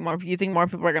gonna like more. You think more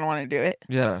people are gonna want to do it?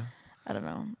 Yeah. I don't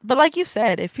know. But like you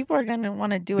said, if people are going to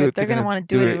want to do it, they're going to want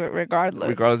to do it regardless.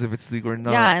 Regardless if it's legal or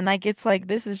not. Yeah, and like it's like,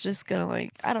 this is just going to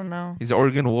like, I don't know. Is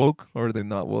Oregon woke or are they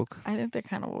not woke? I think they're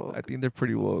kind of woke. I think they're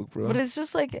pretty woke, bro. But it's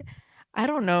just like, I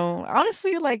don't know.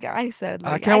 Honestly, like I said,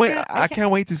 like, I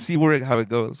can't wait to see how it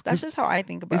goes. That's just how I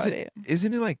think about it.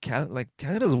 Isn't it like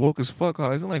Canada's woke as fuck? Huh?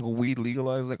 Isn't like weed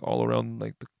legalized like all around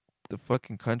like the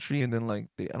fucking country, and then like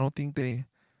I don't think they.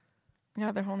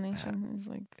 Yeah, their whole nation is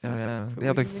like. Yeah, they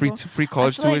have like free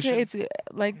college tuition. Like it's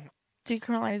like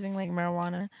decriminalizing like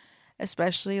marijuana,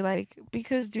 especially like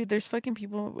because dude, there's fucking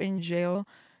people in jail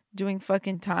doing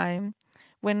fucking time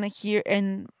when here,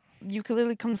 and you could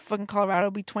literally come to fucking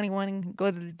Colorado, be 21, and go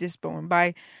to the dispo and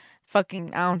buy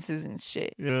fucking ounces and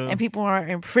shit. Yeah. And people are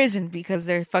in prison because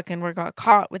they're fucking got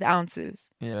caught with ounces.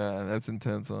 Yeah, that's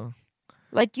intense, huh?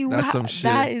 Like that's some shit.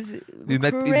 That is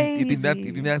crazy. You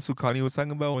think that's what Kanye was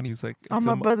talking about when he's like,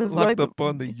 my brother's locked up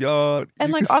on the yard.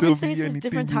 And like obviously it's just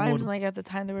different times. Like at the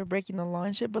time they were breaking the law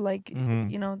and shit, but like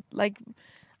you know, like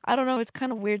I don't know. It's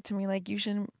kind of weird to me. Like you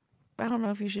shouldn't. I don't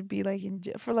know if you should be like in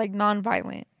jail for like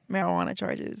non-violent marijuana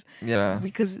charges. Yeah,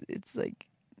 because it's like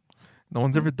no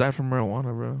one's ever died from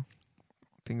marijuana, bro.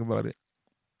 Think about it.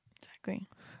 Exactly.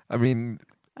 I mean,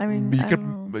 you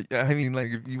could. But I mean,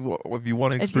 like if you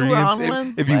want to experience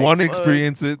it, if you want to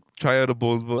experience it, try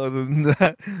edibles. But other than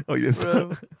that, oh yes.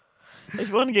 Bro, if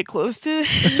you want to get close to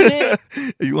it,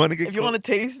 if you want to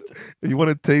taste, if you want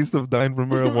to taste of dying from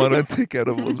marijuana, take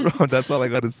edibles, bro. That's all I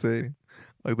gotta say.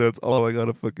 Like that's all I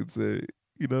gotta fucking say.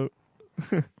 You know.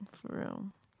 For real.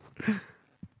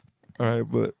 All right,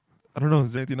 but I don't know.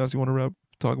 Is there anything else you want to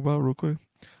talk about real quick?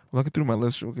 I'm looking through my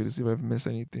list real quick to see if I've missed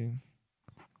anything.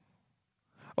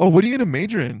 Oh, what are you gonna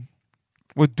major in?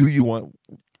 What do you want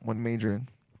major in?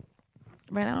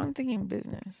 Right now, I'm thinking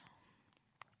business.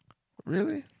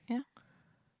 Really? Yeah.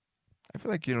 I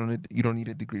feel like you don't need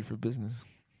a degree for business.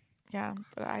 Yeah,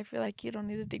 but I feel like you don't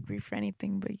need a degree for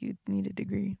anything, but you need a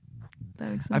degree. That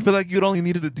makes sense. I feel like you'd only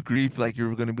needed a degree if like you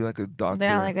were gonna be like a doctor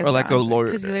or like a lawyer.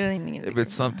 Because you literally need. If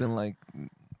it's something like,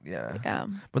 yeah. Yeah.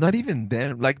 But not even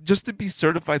then. Like just to be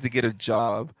certified to get a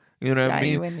job. You know what I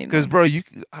mean? Because bro, you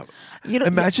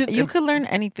imagine you could learn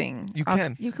anything. You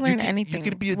can learn anything. You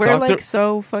could be a We're doctor. like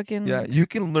so fucking. Yeah, you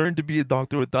can learn to be a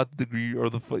doctor without the degree or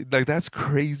like that's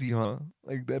crazy, huh?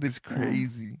 Like that is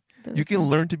crazy. Yeah, you can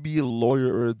learn to be a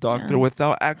lawyer or a doctor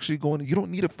without actually going. You don't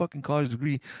need a fucking college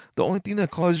degree. The only thing that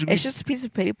college degree it's just a piece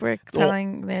of paper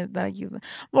telling that you.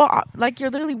 Well, like you're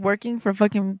literally working for a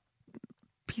fucking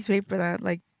piece of paper that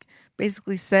like.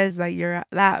 Basically says that you're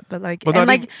that, but like, and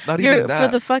like you're for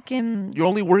the fucking. You're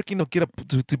only working to get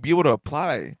to be able to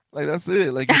apply. Like that's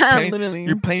it. Like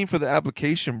you're paying for the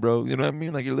application, bro. You know what I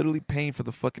mean? Like you're literally paying for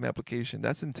the fucking application.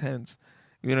 That's intense.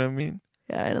 You know what I mean?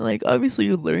 Yeah, and like obviously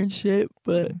you learn shit,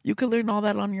 but you could learn all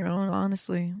that on your own.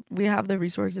 Honestly, we have the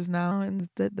resources now in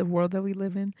the world that we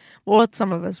live in. Well,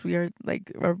 some of us we are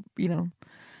like, or you know,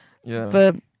 yeah.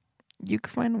 But you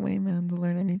could find a way, man, to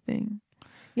learn anything.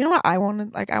 You know what I want to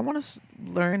like? I want to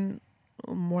learn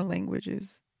more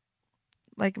languages.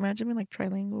 Like imagine being like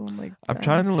trilingual. Like I'm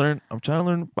trying to learn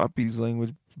Papi's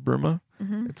language, Burma.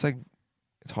 Mm-hmm. It's like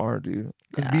it's hard, dude.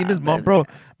 Because me and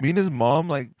his mom,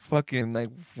 like fucking like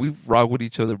we rock with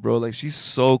each other, bro. Like she's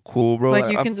so cool, bro. Like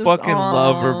I fucking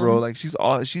love her, bro. Like she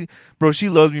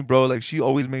loves me, bro. Like she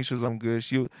always makes sure I'm good.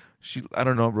 She I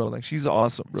don't know, bro. Like she's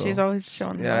awesome, bro. She's always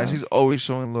showing love. Yeah, she's always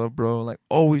showing love, bro. Like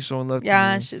always showing love.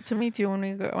 Yeah, to me too. When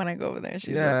I go over there,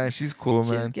 she's cool,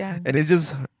 man. And it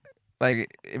just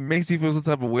like it makes me feel some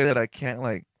type of way that I can't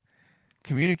like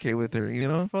communicate with her, you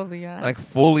know? Fully, yeah. Like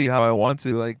fully how I want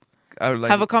to, like I would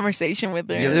like have a conversation with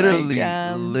her.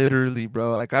 Yeah, literally,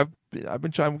 bro. Like I've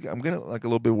been trying. I'm getting like a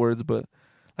little bit words, but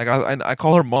like I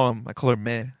call her mom. I call her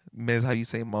meh. Meh is how you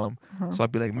say mom. Uh-huh. So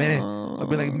I'd be like meh. I'd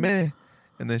be like meh.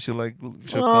 And then she'll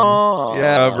come.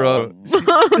 Yeah, bro.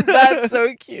 That's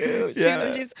so cute.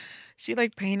 Yeah. She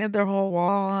like painted their whole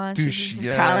wall. Dude, she's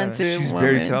talented. She's woman.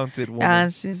 Very talented woman.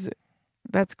 Yeah,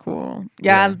 that's cool.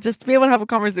 Yeah, just to be able to have a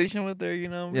conversation with her, you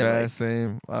know. Yeah, like,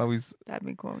 same. That'd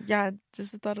be cool. Yeah,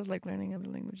 just the thought of like learning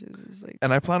other languages is like.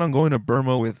 And I plan on going to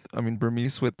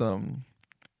Burmese with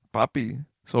Papi.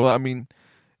 So I mean,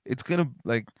 it's gonna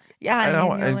like.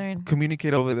 Yeah, and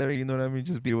communicate over there. You know what I mean?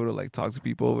 Just be able to like talk to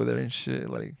people over there and shit.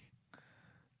 Like,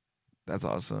 that's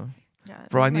awesome. Yeah,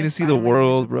 bro, I need to see the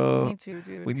world, bro. Me too,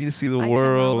 dude. We need to see the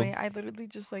world. I literally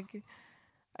just like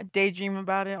I daydream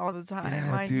about it all the time.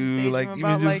 Yeah, I dude. Like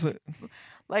even just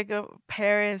like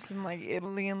Paris and like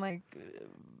Italy and like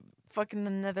fucking the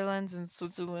Netherlands and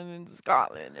Switzerland and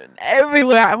Scotland and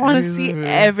everywhere. I want to see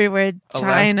everywhere.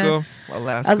 China,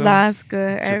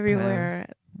 Alaska, everywhere.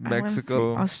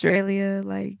 Mexico, Australia,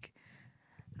 like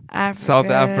Africa, South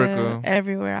Africa,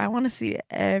 everywhere. I want to see it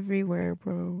everywhere,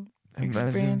 bro.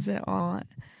 Experience it all,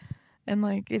 and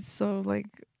like it's so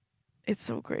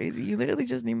crazy. You literally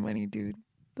just need money, dude.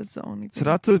 That's the only thing.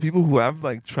 Shout out to the people who have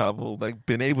like traveled, like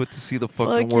been able to see the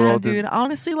fucking world, dude.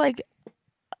 Honestly, like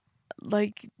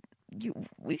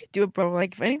we could do it, bro.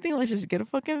 Like if anything, let's just get a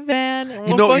fucking van and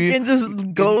we'll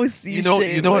just go see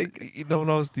shit. You know what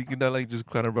I was thinking that like just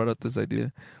kind of brought up this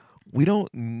idea. We don't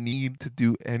need to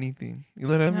do anything. You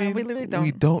know what I mean? We literally don't.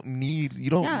 You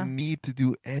don't need to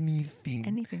do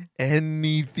anything.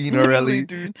 Anything, Aurelie.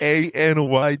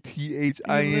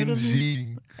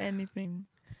 ANYTHING. Anything.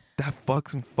 That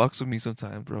fucks with me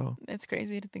sometimes, bro. It's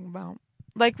crazy to think about.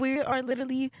 Like we are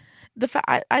literally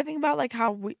I think about like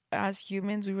how we as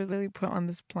humans we were literally put on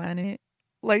this planet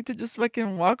like to just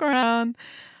fucking walk around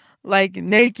like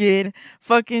naked,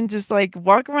 fucking just like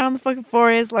walk around the fucking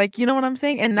forest, like you know what I'm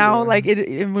saying? And now like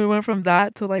we went from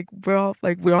that to like we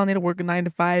all need to work 9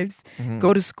 to 5s,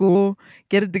 go to school,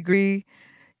 get a degree,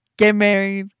 get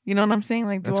married. You know what I'm saying?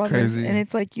 Like do all this, and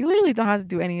it's like you literally don't have to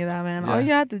do any of that, man. Yeah. All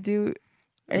you have to do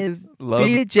is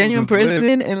be a genuine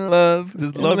person and love.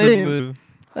 Just love and live.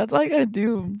 That's all you gotta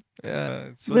do. Yeah,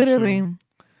 it's so literally. True.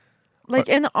 Like,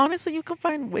 and honestly, you can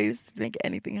find ways to make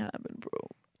anything happen, bro.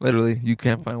 Literally, you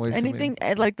can't find ways anything, to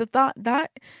make like the thought that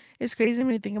is crazy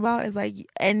when you think about it, is like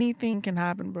anything can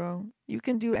happen, bro. You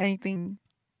can do anything.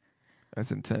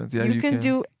 That's intense. Yeah, you can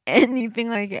do anything,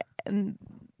 like, and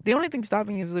the only thing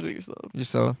stopping you is literally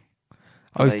yourself.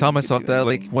 I always tell myself that,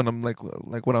 like, when I'm like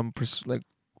when I'm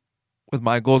with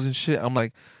my goals and shit, I'm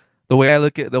like,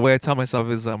 the way I tell myself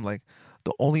is I'm like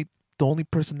the only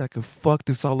person that could fuck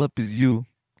this all up is you.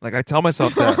 Like I tell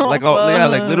myself that. Like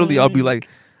like literally I'll be like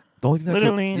the only thing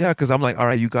literally. yeah, because I'm like, all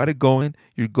right, you got it going,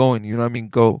 you're going, you know what I mean?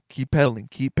 Go, keep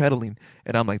pedaling,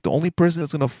 and I'm like the only person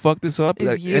that's gonna fuck this up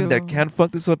and that can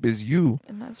fuck this up is you.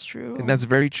 And that's true. And that's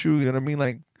very true. You know what I mean?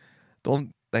 Like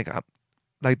don't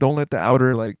don't let the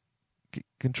outer like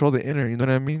control the inner. You know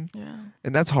what I mean? Yeah.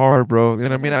 And that's hard, bro. You know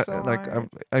what I mean? So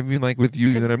I mean, like with you,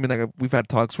 you know what I mean? Like we've had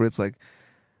talks where it's like,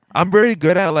 I'm very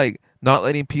good at like not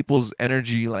letting people's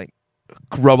energy like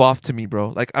rub off to me, bro.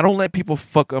 Like I don't let people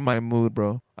fuck up my mood,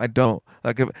 bro. I don't.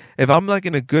 Like if I'm like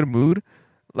in a good mood,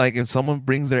 like and someone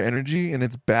brings their energy and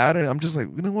it's bad, and I'm just like,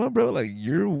 you know what, bro? Like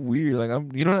you're weird. Like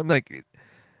you know what I'm like.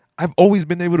 I've always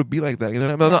been able to be like that. You know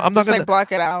what I mean? I'm not gonna like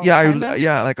block it out. Yeah,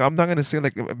 yeah. Like I'm not gonna say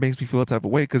like it makes me feel a type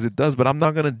of way because it does, but I'm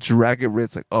not gonna drag it where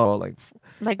it's like, oh, like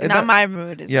not my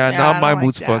mood. Now my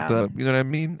mood's fucked up. You know what I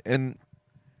mean? And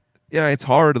yeah, it's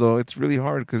hard though. It's really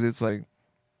hard because it's like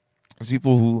there's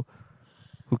people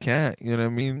who can't. You know what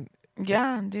I mean?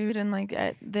 Yeah, dude, and like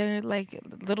they're like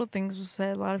little things will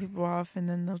set a lot of people off, and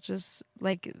then they'll just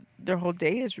like their whole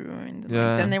day is ruined.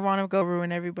 Yeah. Like, then they want to go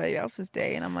ruin everybody else's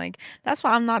day, and I'm like, that's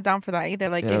why I'm not down for that either.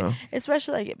 Like,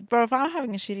 especially like, bro, if I'm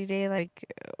having a shitty day, like,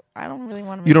 I don't really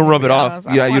want to. You don't rub it off.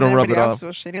 Yeah, you don't rub it off. Feel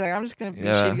shitty. Like I'm just gonna be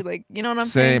shitty. Like you know what I'm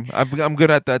saying? Same. I'm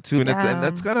good at that too, and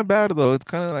that's kind of bad though. It's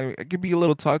kind of like it could be a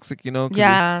little toxic, you know.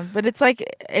 Yeah, but it's like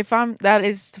if I'm that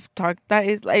is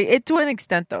like it to an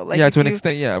extent though. Like to an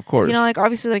extent, yeah, of course. You know, like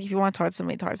obviously, like if you want to talk to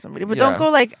somebody, but don't go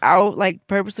like out like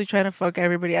purposely trying to fuck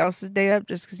everybody else's day up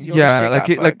just because you.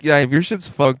 If your shit's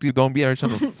fucked, dude, don't be out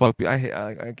trying to fuck people.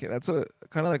 I can't. That's a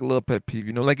kind of like a little pet peeve,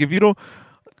 you know. Like if you don't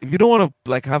want to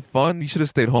like have fun, you should have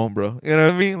stayed home, bro. You know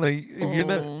what I mean? Like if you're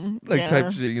not like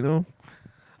type shit, you know.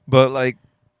 But like,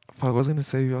 fuck, I was gonna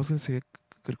say a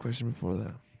good question before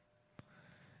that.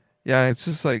 Yeah, it's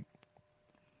just like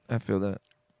I feel that.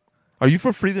 Are you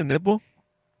for free the nipple?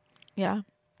 Yeah.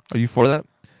 Are you for that?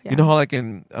 Yeah. You know how like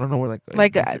in I don't know where like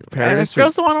Paris,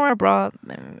 girls don't want to wear a bra.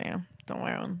 Yeah, don't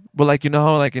wear them. But like you know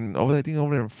how like over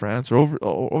there in France or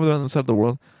over there on the side of the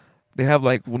world, they have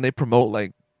like when they promote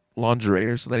like lingerie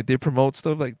or so, like they promote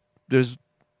stuff like there's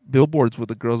billboards with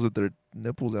the girls with their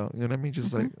nipples out. You know what I mean?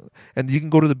 Just like and you can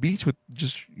go to the beach with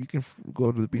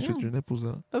go to the beach with your nipples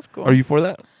out. That's cool. Are you for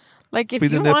that? Like if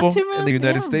you want to, in the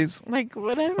United States, like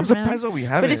whatever. I'm surprised that we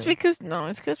haven't. But it's because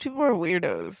people are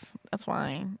weirdos. That's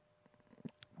why.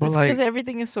 But it's because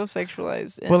everything is so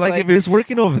sexualized. But like if it's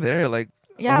working over there, like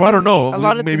well, I don't know. A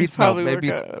lot of maybe it's not. Maybe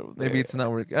it's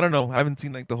not working. I don't know. I haven't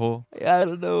seen like the whole. Yeah, I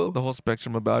don't know the whole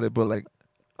spectrum about it. But like,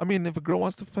 I mean, if a girl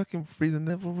wants to fucking free the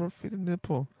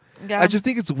nipple. Yeah. I just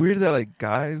think it's weird that like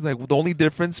guys, like the only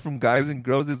difference from guys and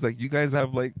girls is like you guys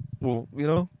have like, well, you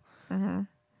know,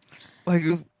 like.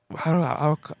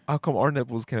 How come our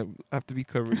nipples can't have to be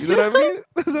covered? You know what I mean?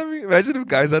 Does that mean? Imagine if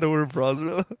guys had to wear bras,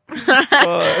 bro.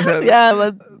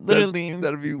 Literally.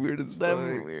 That'd be weird as fuck. That'd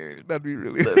be weird. That'd be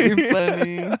really. That'd be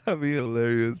funny. That'd be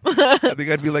hilarious. I think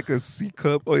I'd be like a C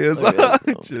cup. Oh yes.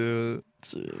 Chill.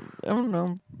 I don't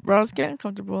know. Bras get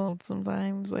uncomfortable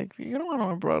sometimes. Like you don't want to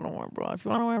wear a bra, don't wear a bra. If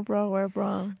you want to wear a bra, wear a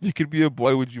bra. You could be a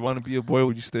boy. Would you want to be a boy? Or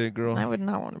would you stay a girl? I would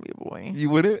not want to be a boy. You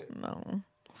wouldn't? No.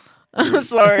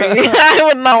 Sorry, I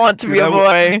would not want to be a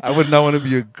boy. I would not want to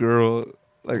be a girl.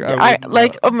 Like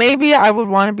or maybe I would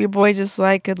want to be a boy just so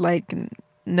I could like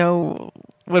know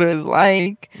what it was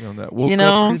like. You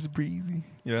know, Chris Breezy.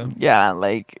 Yeah. Yeah,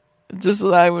 like just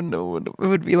so that I would know what it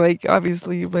would be like.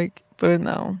 Obviously, like, but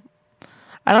no,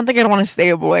 I don't think I'd want to stay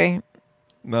a boy.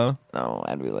 No,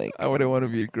 I'd be like, I wouldn't want to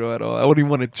be a girl at all. I wouldn't even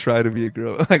want to try to be a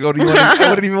girl. Like, I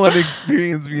wouldn't even want to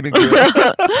experience being a girl.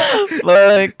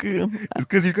 Like, it's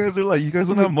because you guys are like, you guys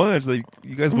don't have much. Like,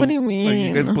 you guys. What do you mean? Like,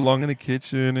 you guys belong in the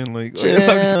kitchen and like. Chill.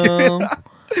 I'm just kidding.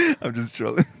 I'm just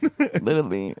trolling.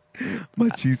 Literally.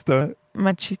 Machista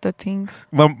things.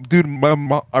 My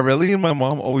mom, Aurelia and my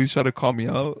mom always try to call me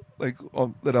out, like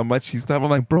that I'm machista. I'm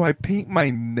like, bro, I paint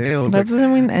my nails. That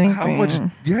doesn't mean anything. How much?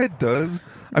 Yeah, it does.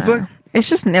 I feel like. It's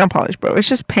just nail polish, bro. It's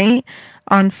just paint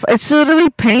on. It's literally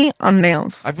paint on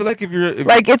nails. I feel like if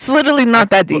it's literally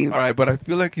not that deep. All right, but I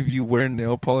feel like if you wear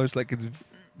nail polish, like it's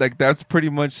like that's pretty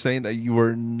much saying that you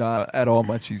are not at all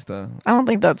machista. I don't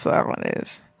think that's how it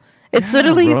is. It's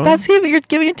literally bro. You're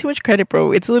giving it too much credit,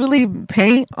 bro. It's literally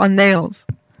paint on nails.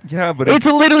 Yeah, but it's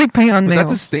literally paint on nails.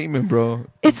 That's a statement, bro.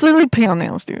 It's literally paint on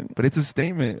nails, dude. But it's a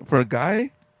statement for a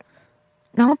guy.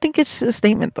 I don't think it's a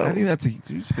statement, though. I think that's a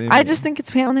huge statement. I just think it's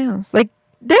paint on nails. Like,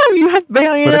 damn, you have paint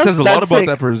on your nails. But it says a lot about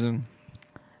that person.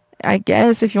 I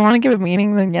guess if you want to give it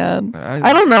meaning, then yeah.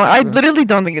 I don't know. I literally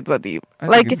don't think it's that deep. I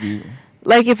think it's deep.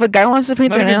 Like, if a guy wants to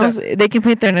paint their nails, they can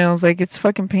paint their nails. Like, it's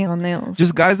fucking paint on nails.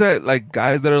 Just guys that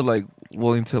are like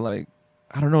willing to like,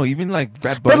 I don't know, even like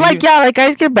Bad Bunny. But like, yeah, like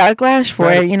guys get backlash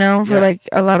for it, you know, for like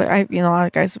a lot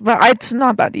of guys. But it's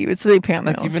not that deep. It's really paint on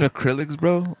nails. Like even acrylics,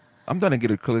 bro. I'm gonna get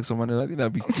acrylics on my nails. I think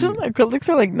that'd be cool. Acrylics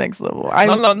are like next level.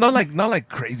 Not like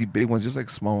crazy big ones, just like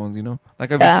small ones, you know.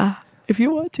 Like if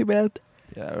you want to, man.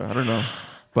 Yeah, I don't know,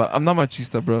 but I'm not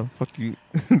machista, bro. Fuck you,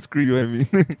 screw you, I mean.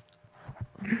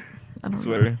 I don't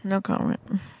swear. No comment.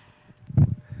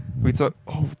 We talk.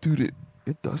 Oh, dude,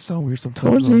 it does sound weird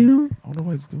sometimes. Told you. I don't know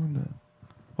why it's doing that.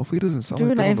 Hopefully, it doesn't sound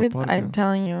like that on the podcast. I'm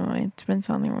telling you, it's been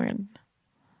sounding weird.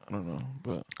 I don't know,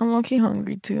 but I'm low-key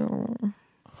hungry too.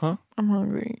 Huh? I'm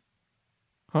hungry.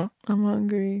 Huh? I'm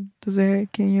hungry. Does it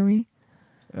hurt? Can you hear me?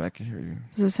 Yeah, I can hear you.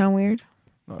 Does it sound weird?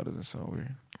 No, it doesn't sound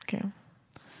weird. Okay.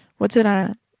 What's it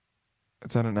at?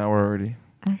 It's at an hour already.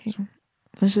 Okay.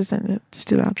 Let's just end it. Just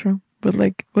do the outro. But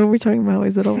like, what are we talking about?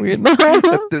 Is it all weird? I'm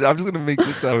just gonna make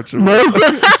this the outro.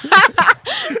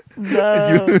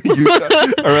 No.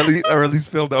 or at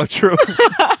least film the outro.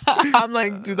 I'm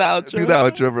like, do the outro. Do the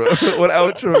outro, bro. What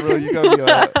outro, bro? You got me all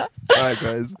right,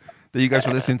 guys. Thank you guys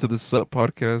for listening to this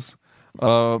podcast.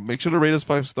 Make sure to rate us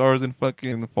 5 stars and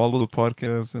fucking follow the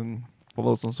podcast and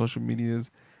follow us on social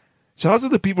medias. Shout out to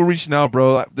the people reaching out,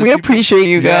 bro. We appreciate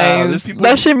you guys.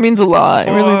 That shit means a lot.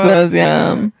 It really does,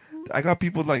 yeah. I got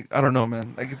people like, I don't know,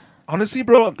 man. Like, it's honestly,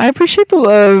 bro. I appreciate the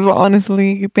love,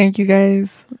 honestly. Thank you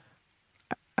guys.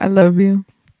 I love you.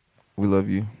 We love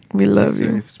you. We love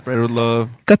you. Spread love.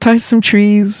 Go talk to some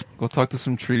trees. Go talk to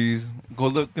some trees. Go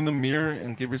look in the mirror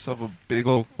and give yourself a big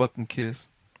old fucking kiss.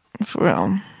 For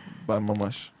real. Bye,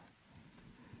 mamash.